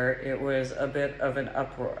explanations were, it was a bit of an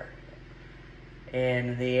uproar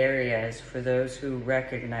in the areas for those who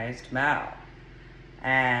recognized Mao.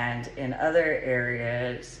 And in other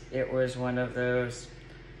areas, it was one of those,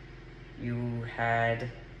 you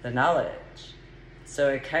had the knowledge. So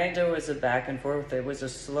it kind of was a back and forth. It was a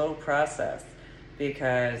slow process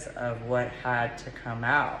because of what had to come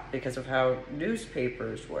out, because of how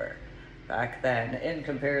newspapers were back then in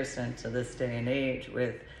comparison to this day and age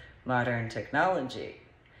with modern technology.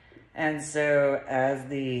 And so as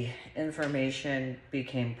the information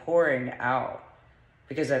became pouring out,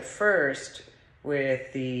 because at first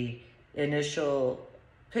with the initial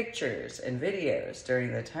pictures and videos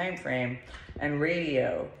during the time frame and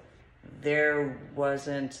radio, there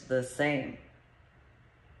wasn't the same.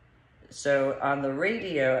 So on the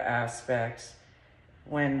radio aspects,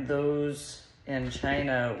 when those in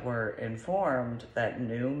China were informed that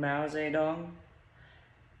knew Mao Zedong,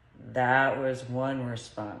 that was one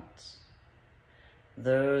response.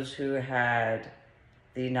 Those who had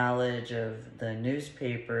the knowledge of the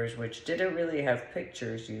newspapers, which didn't really have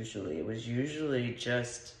pictures usually, it was usually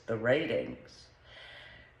just the writings,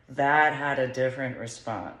 that had a different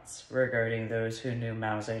response regarding those who knew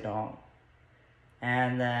Mao Zedong.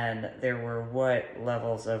 And then there were what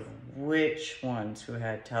levels of which ones who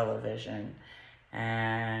had television,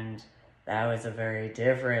 and that was a very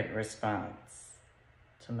different response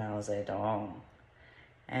to Mao Zedong.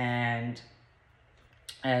 And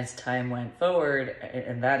as time went forward,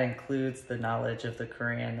 and that includes the knowledge of the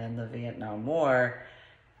Korean and the Vietnam War,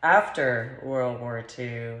 after World War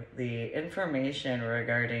II, the information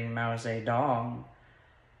regarding Mao Zedong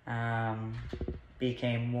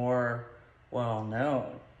became more well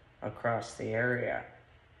known across the area.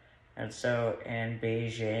 And so in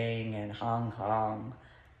Beijing and Hong Kong,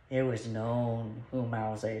 it was known who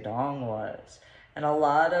Mao Zedong was. And a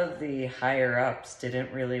lot of the higher ups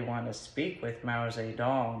didn't really want to speak with Mao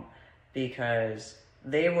Zedong because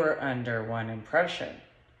they were under one impression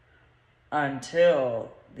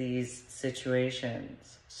until these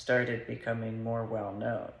situations started becoming more well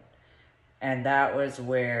known. And that was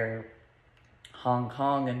where Hong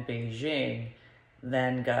Kong and Beijing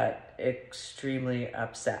then got extremely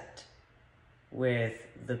upset with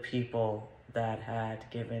the people that had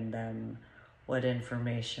given them what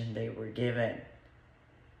information they were given.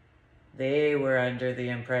 They were under the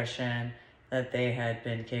impression that they had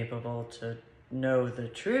been capable to know the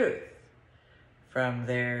truth from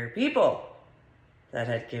their people that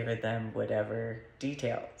had given them whatever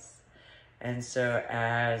details. And so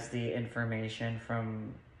as the information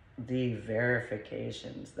from the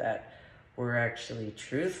verifications that were actually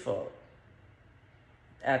truthful,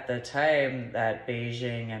 at the time that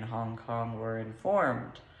Beijing and Hong Kong were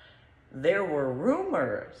informed, there were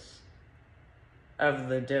rumors of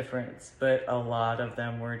the difference, but a lot of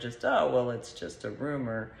them were just, oh, well, it's just a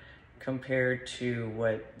rumor compared to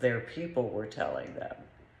what their people were telling them.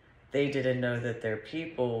 They didn't know that their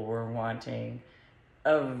people were wanting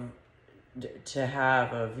to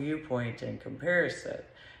have a viewpoint in comparison.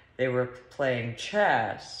 They were playing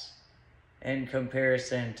chess in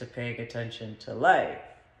comparison to paying attention to life.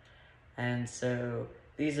 And so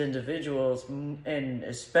these individuals, and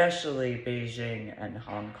especially Beijing and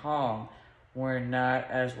Hong Kong, were not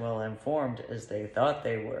as well informed as they thought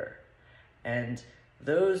they were. And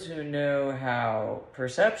those who know how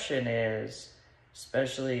perception is,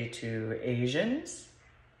 especially to Asians,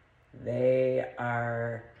 they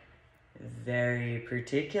are very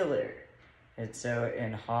particular. And so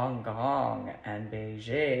in Hong Kong and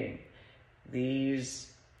Beijing,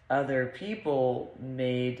 these other people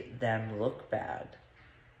made them look bad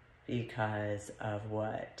because of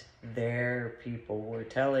what their people were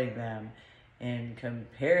telling them in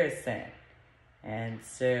comparison. And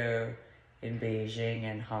so in Beijing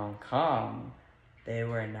and Hong Kong, they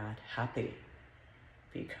were not happy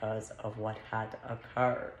because of what had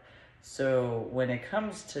occurred. So when it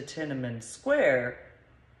comes to Tiananmen Square,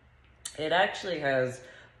 it actually has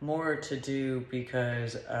more to do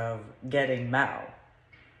because of getting Mao.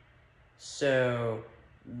 So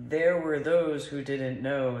there were those who didn't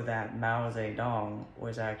know that Mao Zedong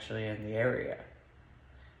was actually in the area.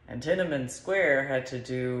 And Tiananmen Square had to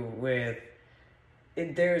do with,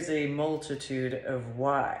 there's a multitude of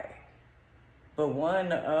why. But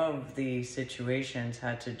one of the situations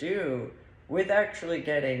had to do with actually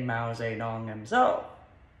getting Mao Zedong himself,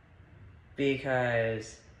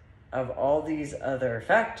 because of all these other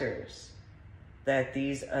factors that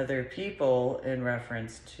these other people, in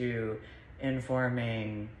reference to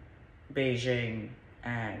informing Beijing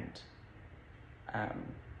and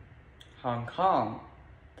Hong Kong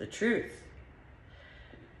the truth.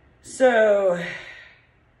 So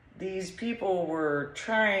these people were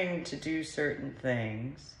trying to do certain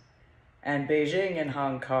things, and Beijing and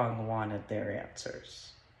Hong Kong wanted their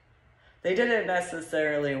answers. They didn't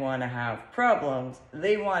necessarily want to have problems.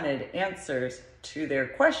 They wanted answers to their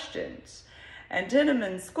questions. And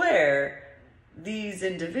Tiananmen Square, these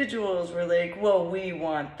individuals were like, well, we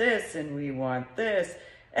want this and we want this.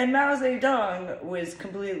 And Mao Zedong was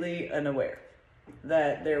completely unaware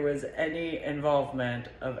that there was any involvement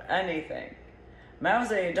of anything. Mao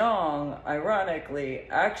Zedong, ironically,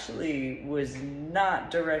 actually was not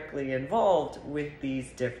directly involved with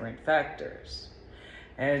these different factors.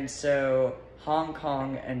 And so Hong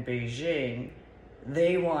Kong and Beijing,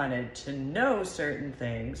 they wanted to know certain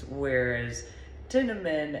things, whereas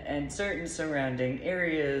Tiananmen and certain surrounding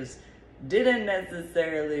areas didn't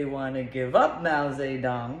necessarily want to give up Mao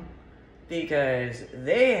Zedong because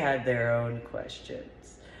they had their own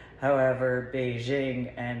questions. However,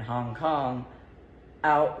 Beijing and Hong Kong,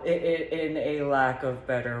 in a lack of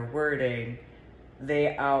better wording,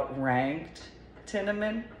 they outranked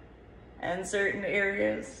Tiananmen and certain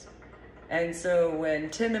areas. And so when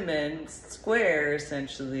Tiananmen Square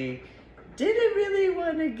essentially didn't really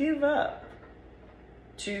want to give up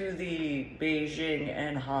to the Beijing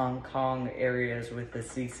and Hong Kong areas with the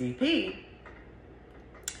CCP,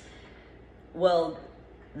 well,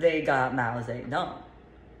 they got Mao Zedong.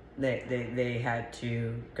 They had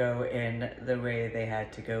to go in the way they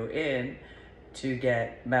had to go in to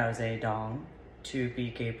get Mao Zedong to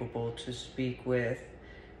be capable to speak with,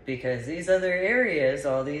 because these other areas,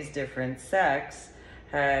 all these different sects,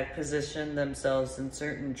 had positioned themselves in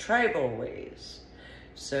certain tribal ways.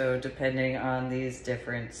 So depending on these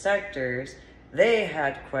different sectors, they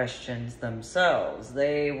had questions themselves.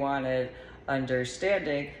 They wanted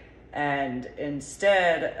understanding, and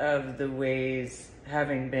instead of the ways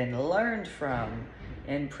having been learned from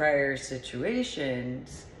in prior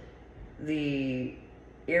situations, the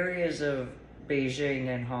areas of Beijing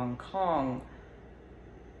and Hong Kong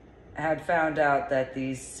had found out that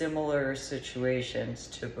these similar situations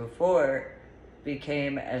to before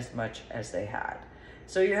became as much as they had.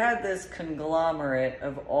 So you had this conglomerate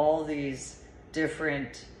of all these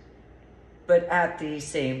different, but at the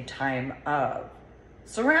same time of,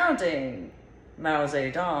 surrounding Mao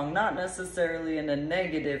Zedong, not necessarily in a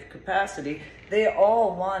negative capacity. They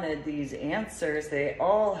all wanted these answers. They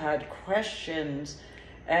all had questions.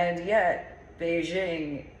 And yet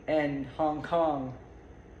Beijing and Hong Kong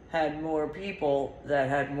had more people that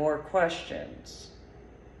had more questions,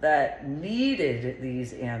 that needed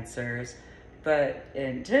these answers. But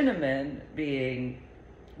in Tiananmen, being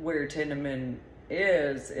where Tiananmen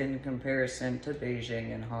is in comparison to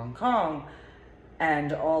Beijing and Hong Kong,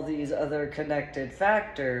 and all these other connected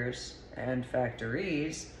factors and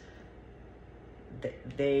factories,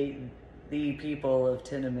 the people of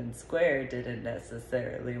Tiananmen Square didn't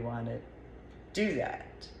necessarily want to do that.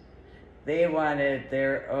 They wanted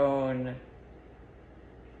their own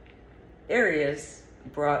areas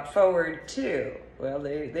brought forward too. Well,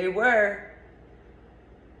 they were,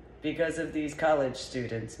 because of these college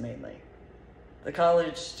students mainly. The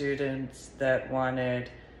college students that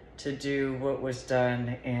wanted to do what was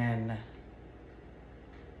done in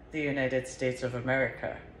the United States of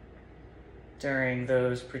America during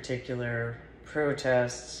those particular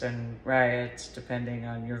protests and riots, depending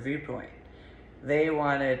on your viewpoint. They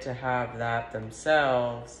wanted to have that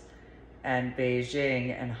themselves, and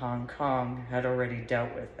Beijing and Hong Kong had already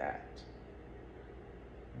dealt with that.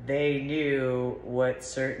 They knew what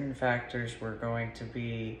certain factors were going to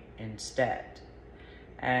be instead.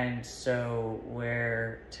 And so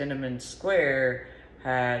where Tiananmen Square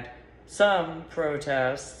had some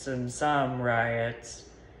protests and some riots,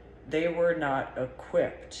 they were not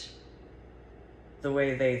equipped the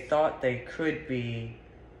way they thought they could be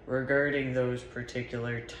regarding those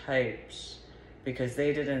particular types, because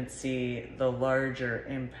they didn't see the larger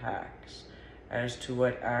impacts as to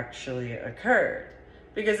what actually occurred,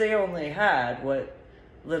 because they only had what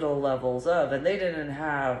little levels of, and they didn't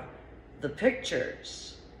have the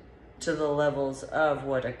pictures to the levels of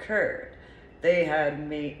what occurred. They had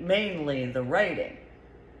mainly the writing.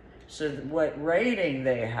 So what writing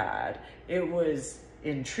they had, it was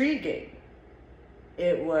intriguing.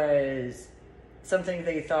 It was something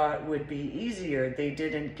they thought would be easier. They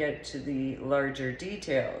didn't get to the larger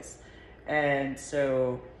details. And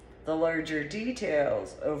so the larger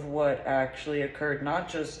details of what actually occurred, not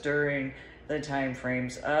just during the time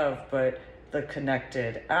frames of, but the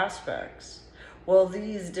connected aspects. Well,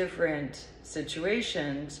 these different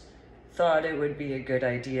situations thought it would be a good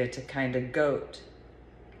idea to kind of goat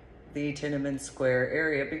the Tiananmen Square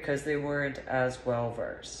area because they weren't as well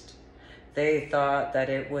versed. They thought that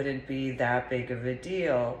it wouldn't be that big of a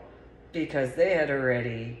deal because they had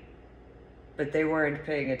already, but they weren't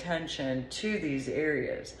paying attention to these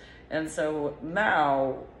areas. And so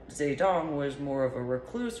Mao Zedong was more of a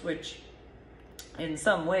recluse, which in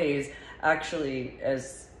some ways, actually,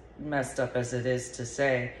 as messed up as it is to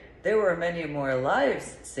say, there were many more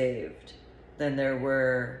lives saved than there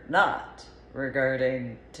were not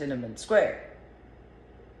regarding Tiananmen Square,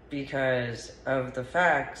 because of the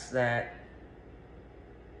facts that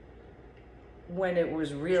when it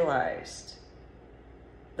was realized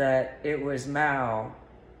that it was Mao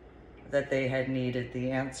that they had needed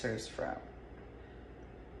the answers from,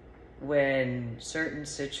 when certain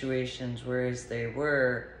situations were as they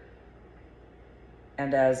were,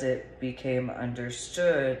 and as it became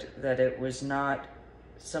understood that it was not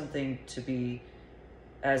something to be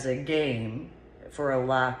as a game, for a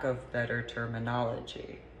lack of better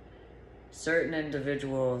terminology, certain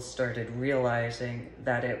individuals started realizing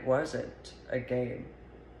that it wasn't a game.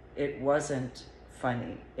 It wasn't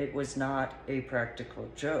funny. It was not a practical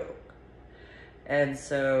joke. And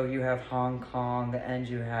so you have Hong Kong and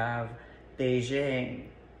you have Beijing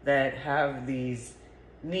that have these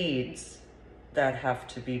needs that have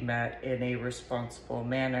to be met in a responsible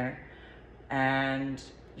manner. And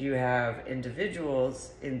you have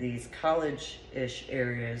individuals in these college-ish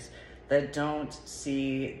areas that don't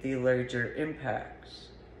see the larger impacts.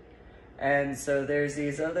 And so there's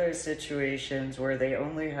these other situations where they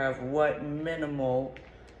only have what minimal,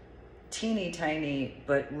 teeny tiny,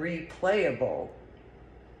 but replayable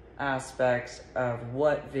aspects of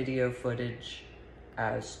what video footage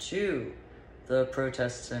as to the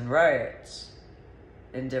protests and riots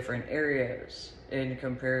in different areas in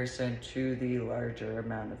comparison to the larger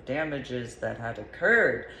amount of damages that had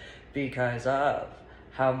occurred because of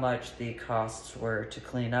how much the costs were to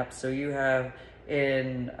clean up. So you have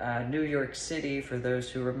in New York City, for those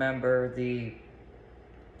who remember, the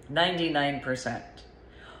 99%.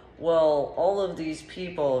 Well, all of these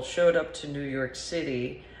people showed up to New York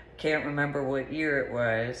City, can't remember what year it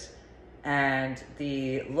was, and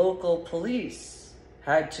the local police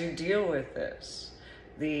had to deal with this.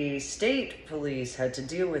 The state police had to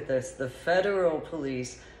deal with this. The federal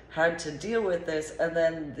police had to deal with this. And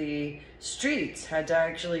then the streets had to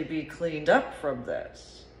actually be cleaned up from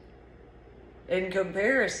this in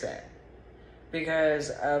comparison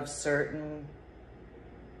because of certain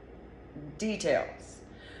details.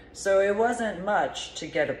 So it wasn't much to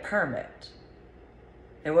get a permit.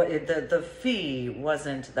 The fee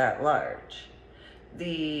wasn't that large.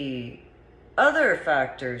 The other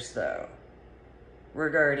factors, though,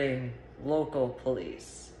 regarding local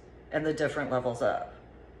police and the different levels of,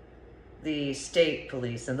 the state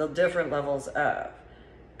police and the different levels of,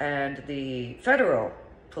 and the federal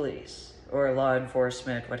police or law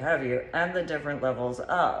enforcement, what have you, and the different levels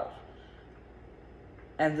of,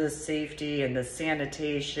 and the safety and the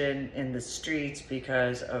sanitation in the streets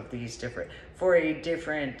because of these different, for a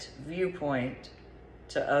different viewpoint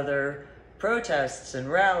to other protests and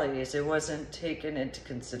rallies, it wasn't taken into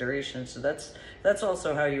consideration. So that's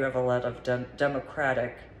also how you have a lot of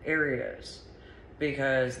democratic areas,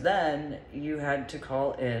 because then you had to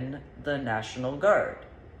call in the National Guard.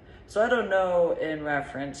 So I don't know, in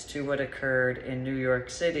reference to what occurred in New York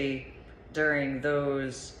City during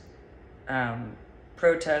those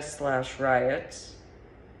protests/riots,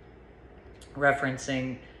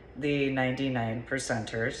 referencing the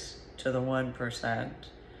 99%ers to the 1%.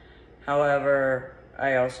 However,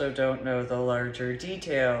 I also don't know the larger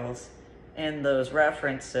details in those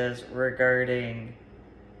references regarding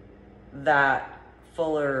that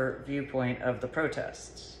fuller viewpoint of the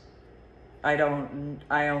protests. I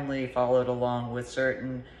only followed along with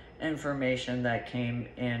certain information that came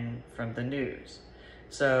in from the news.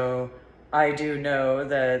 So I do know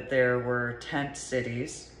that there were tent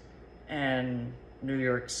cities in New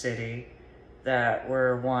York City that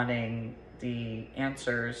were wanting the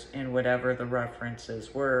answers in whatever the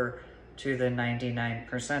references were to the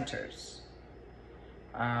 99%ers.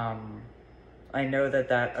 I know that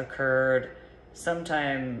that occurred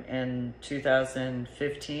sometime in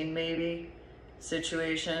 2015 maybe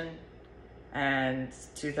situation, and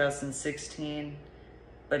 2016,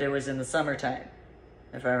 but it was in the summertime,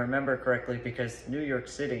 if I remember correctly, because New York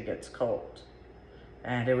City gets cold.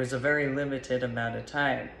 And it was a very limited amount of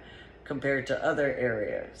time compared to other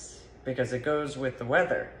areas because it goes with the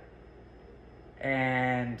weather.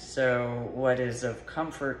 And so what is of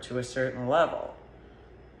comfort to a certain level?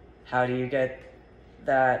 How do you get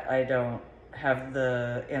that? I don't have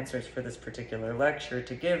the answers for this particular lecture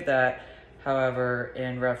to give that. However,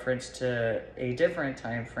 in reference to a different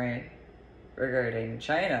time frame regarding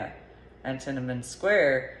China and Tiananmen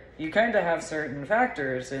Square, you kind of have certain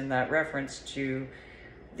factors in that reference to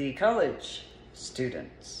the college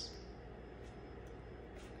students.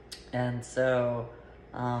 And so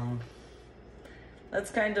that's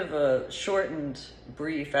kind of a shortened,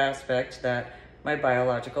 brief aspect that my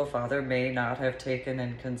biological father may not have taken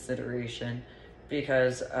in consideration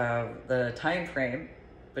because of the time frame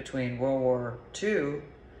between World War II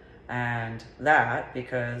and that,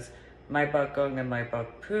 because my Bok Gung and my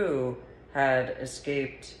Bok Pu had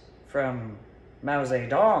escaped from Mao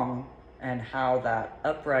Zedong and how that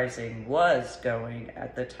uprising was going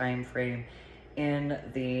at the time frame in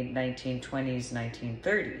the 1920s,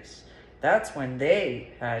 1930s. That's when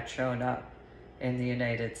they had shown up in the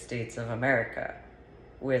United States of America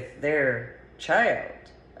with their child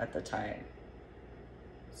at the time.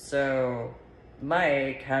 So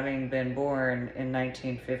Mike, having been born in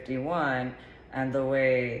 1951, and the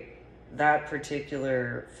way that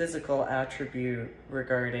particular physical attribute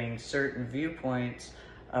regarding certain viewpoints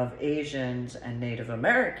of Asians and Native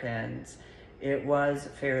Americans, it was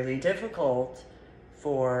fairly difficult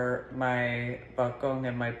for my Bok Gung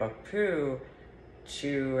and my Bok Pu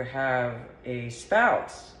to have a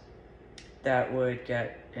spouse that would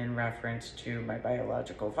get in reference to my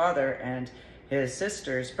biological father and his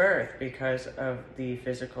sister's birth because of the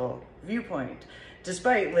physical viewpoint.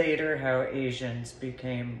 Despite later how Asians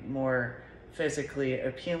became more physically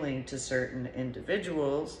appealing to certain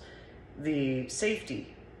individuals, the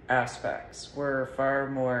safety aspects were far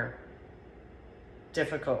more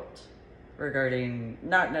difficult regarding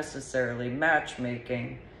not necessarily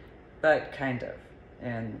matchmaking, but kind of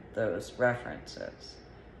in those references.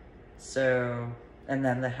 So, and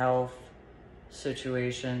then the health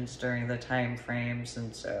situations during the time frames,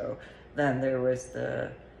 and so then there was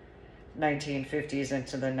the 1950s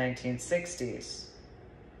into the 1960s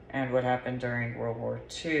and what happened during World War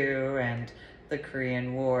II and the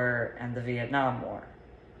Korean War and the Vietnam War.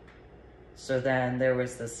 So then there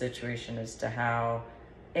was the situation as to how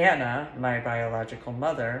Anna, my biological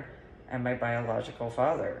mother, and my biological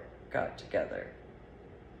father got together.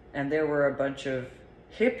 And there were a bunch of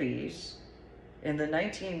hippies in the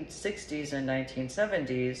 1960s and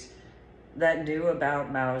 1970s that knew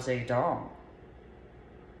about Mao Zedong.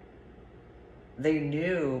 They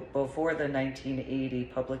knew before the 1980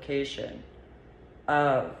 publication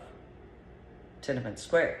of Tiananmen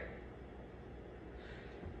Square,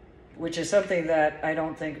 which is something that I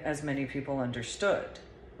don't think as many people understood.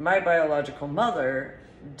 My biological mother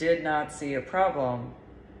did not see a problem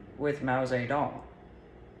with Mao Zedong.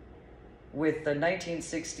 With the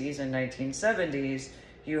 1960s and 1970s,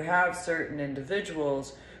 you have certain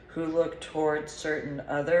individuals who look towards certain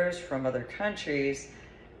others from other countries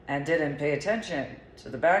and didn't pay attention to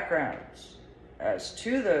the backgrounds as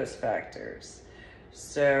to those factors.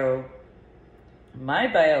 So my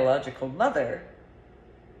biological mother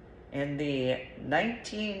in the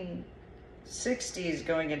 1960s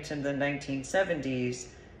going into the 1970s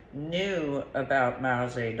knew about Mao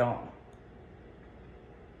Zedong,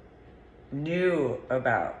 knew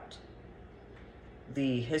about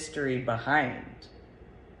the history behind.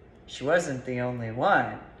 She wasn't the only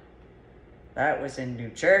one. That was in New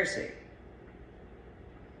Jersey.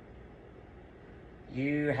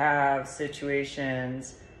 You have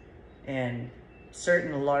situations in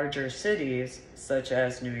certain larger cities, such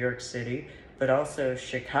as New York City, but also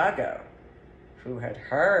Chicago, who had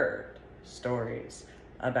heard stories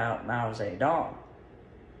about Mao Zedong.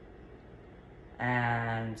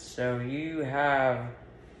 And so you have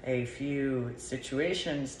a few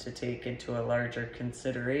situations to take into a larger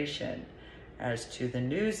consideration as to the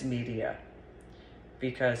news media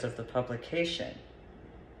because of the publication.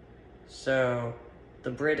 So the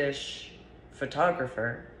British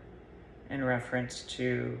photographer, in reference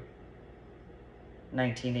to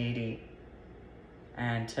 1980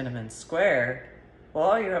 and Tiananmen Square, well,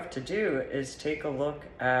 all you have to do is take a look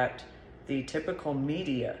at the typical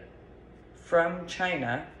media from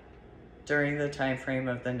China during the time frame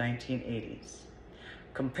of the 1980s.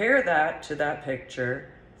 compare that to that picture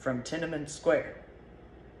from Tiananmen Square.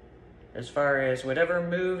 As far as whatever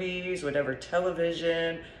movies, whatever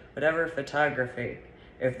television, whatever photography,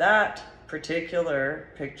 if that particular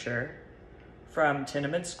picture from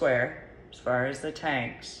Tiananmen Square, as far as the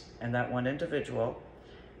tanks and that one individual,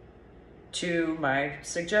 to my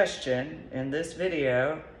suggestion in this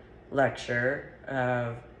video lecture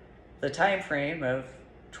of the time frame of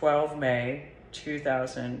 12 May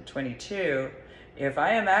 2022, if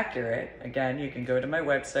I am accurate, again, you can go to my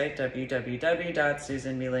website,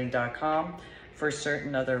 www.susanmealing.com, for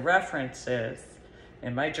certain other references.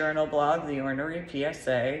 In my journal blog, The Ornery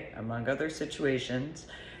PSA, among other situations,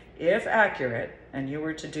 if accurate, and you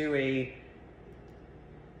were to do a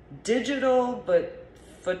digital but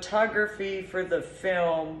photography for the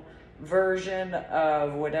film version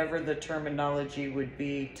of whatever the terminology would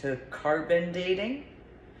be to carbon dating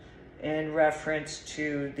in reference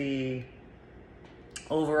to the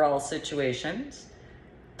overall situations,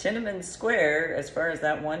 Tiananmen Square, as far as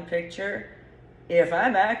that one picture, if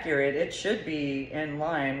I'm accurate, it should be in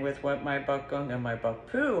line with what my Bok Gung and my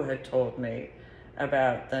Bok Pu had told me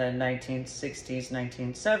about the 1960s,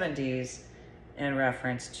 1970s in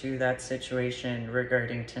reference to that situation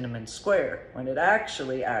regarding Tiananmen Square, when it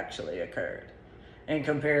actually occurred, in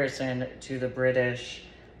comparison to the British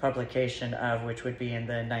publication of, which would be in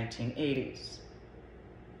the 1980s.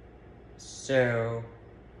 So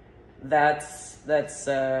that's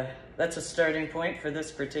a starting point for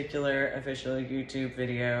this particular official YouTube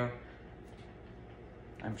video.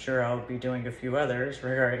 I'm sure I'll be doing a few others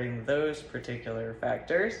regarding those particular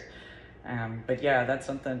factors. But yeah, that's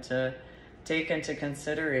something to take into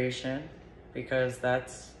consideration, because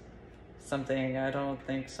that's something I don't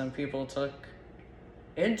think some people took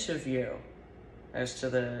into view as to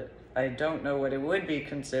the, I don't know what it would be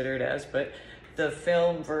considered as, but the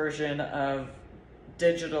film version of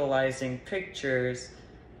digitalizing pictures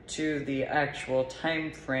to the actual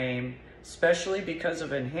time frame, especially because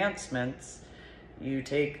of enhancements. You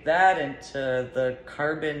take that into the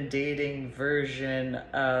carbon dating version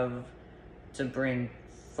of, to bring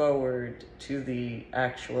forward to the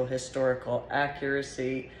actual historical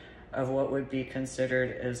accuracy of what would be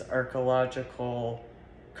considered as archaeological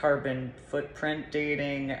carbon footprint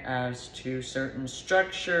dating as to certain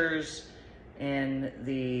structures in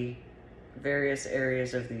the various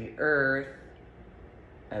areas of the earth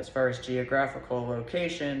as far as geographical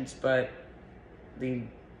locations, but the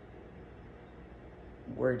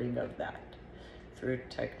wording of that through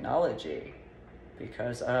technology,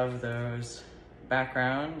 because of those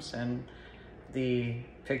backgrounds and the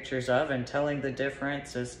pictures of, and telling the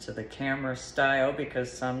difference as to the camera style,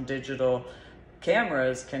 because some digital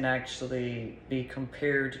cameras can actually be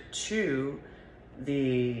compared to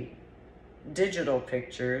the digital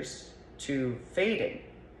pictures to fading.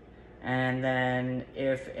 And then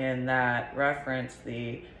if in that reference,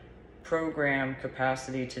 the program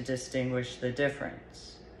capacity to distinguish the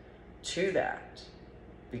difference to that,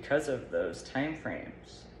 because of those time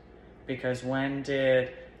frames. Because when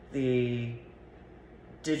did the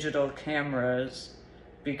digital cameras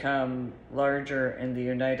become larger in the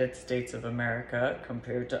United States of America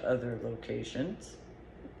compared to other locations,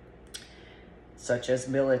 such as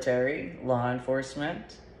military, law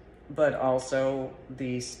enforcement, but also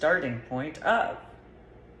the starting point of?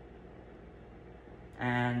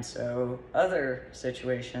 And so other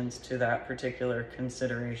situations to that particular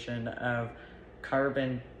consideration of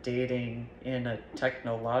carbon dating in a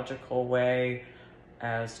technological way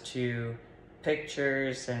as to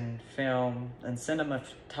pictures and film and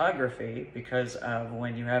cinematography, because of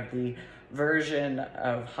when you have the version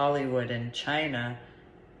of Hollywood in China,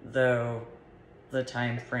 though the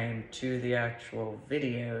time frame to the actual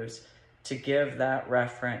videos, to give that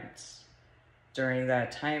reference during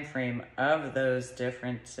that time frame of those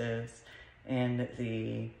differences in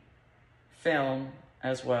the film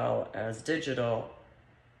as well as digital,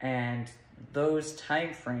 and those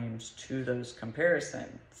time frames to those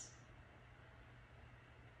comparisons.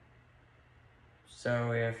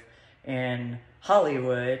 So if in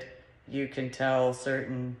Hollywood you can tell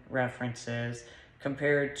certain references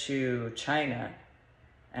compared to China,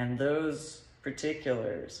 and those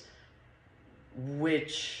particulars,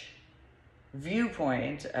 which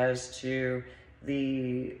viewpoint as to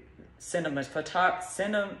the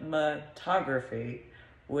cinematography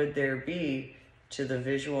would there be to the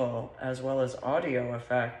visual as well as audio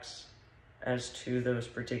effects as to those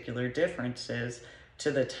particular differences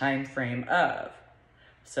to the time frame of?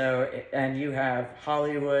 So, and you have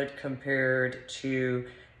Hollywood compared to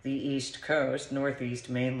the East Coast, Northeast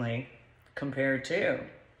mainly, compared to,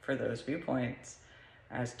 for those viewpoints.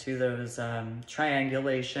 as to those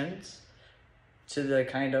triangulations to the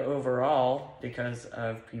kind of overall, because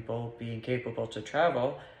of people being capable to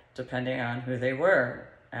travel depending on who they were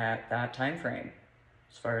at that time frame,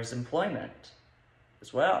 as far as employment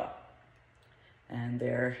as well, and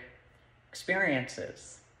their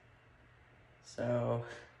experiences. So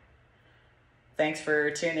thanks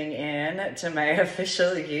for tuning in to my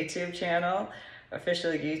official YouTube channel,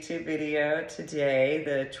 official YouTube video today,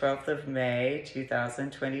 the 12th of May,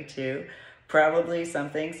 2022. Probably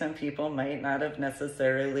something some people might not have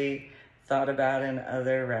necessarily thought about in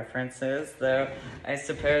other references, though I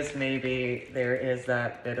suppose maybe there is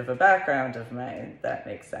that bit of a background of mine that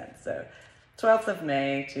makes sense. So 12th of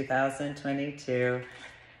May, 2022.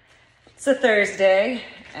 It's a Thursday,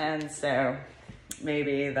 and so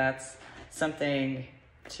maybe that's something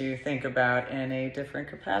to think about in a different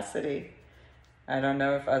capacity. I don't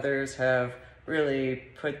know if others have really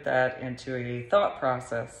put that into a thought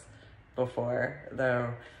process before,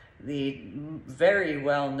 though the very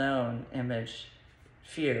well-known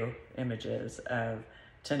few images of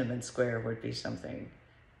Tiananmen Square would be something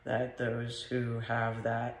that those who have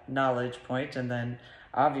that knowledge point, and then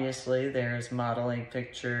obviously there's modeling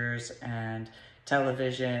pictures and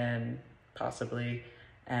television, possibly,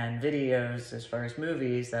 and videos as far as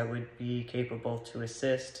movies that would be capable to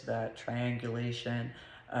assist that triangulation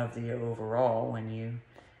of the overall when you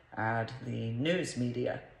add the news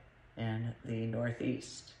media in the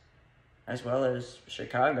Northeast, as well as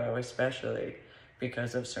Chicago, especially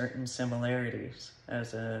because of certain similarities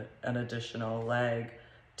as an additional leg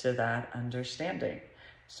to that understanding.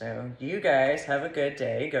 So you guys have a good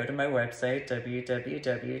day. Go to my website,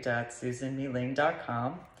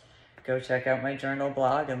 www.susanmeeling.com. Go check out my journal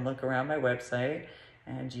blog and look around my website,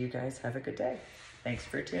 and you guys have a good day. Thanks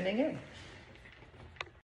for tuning in.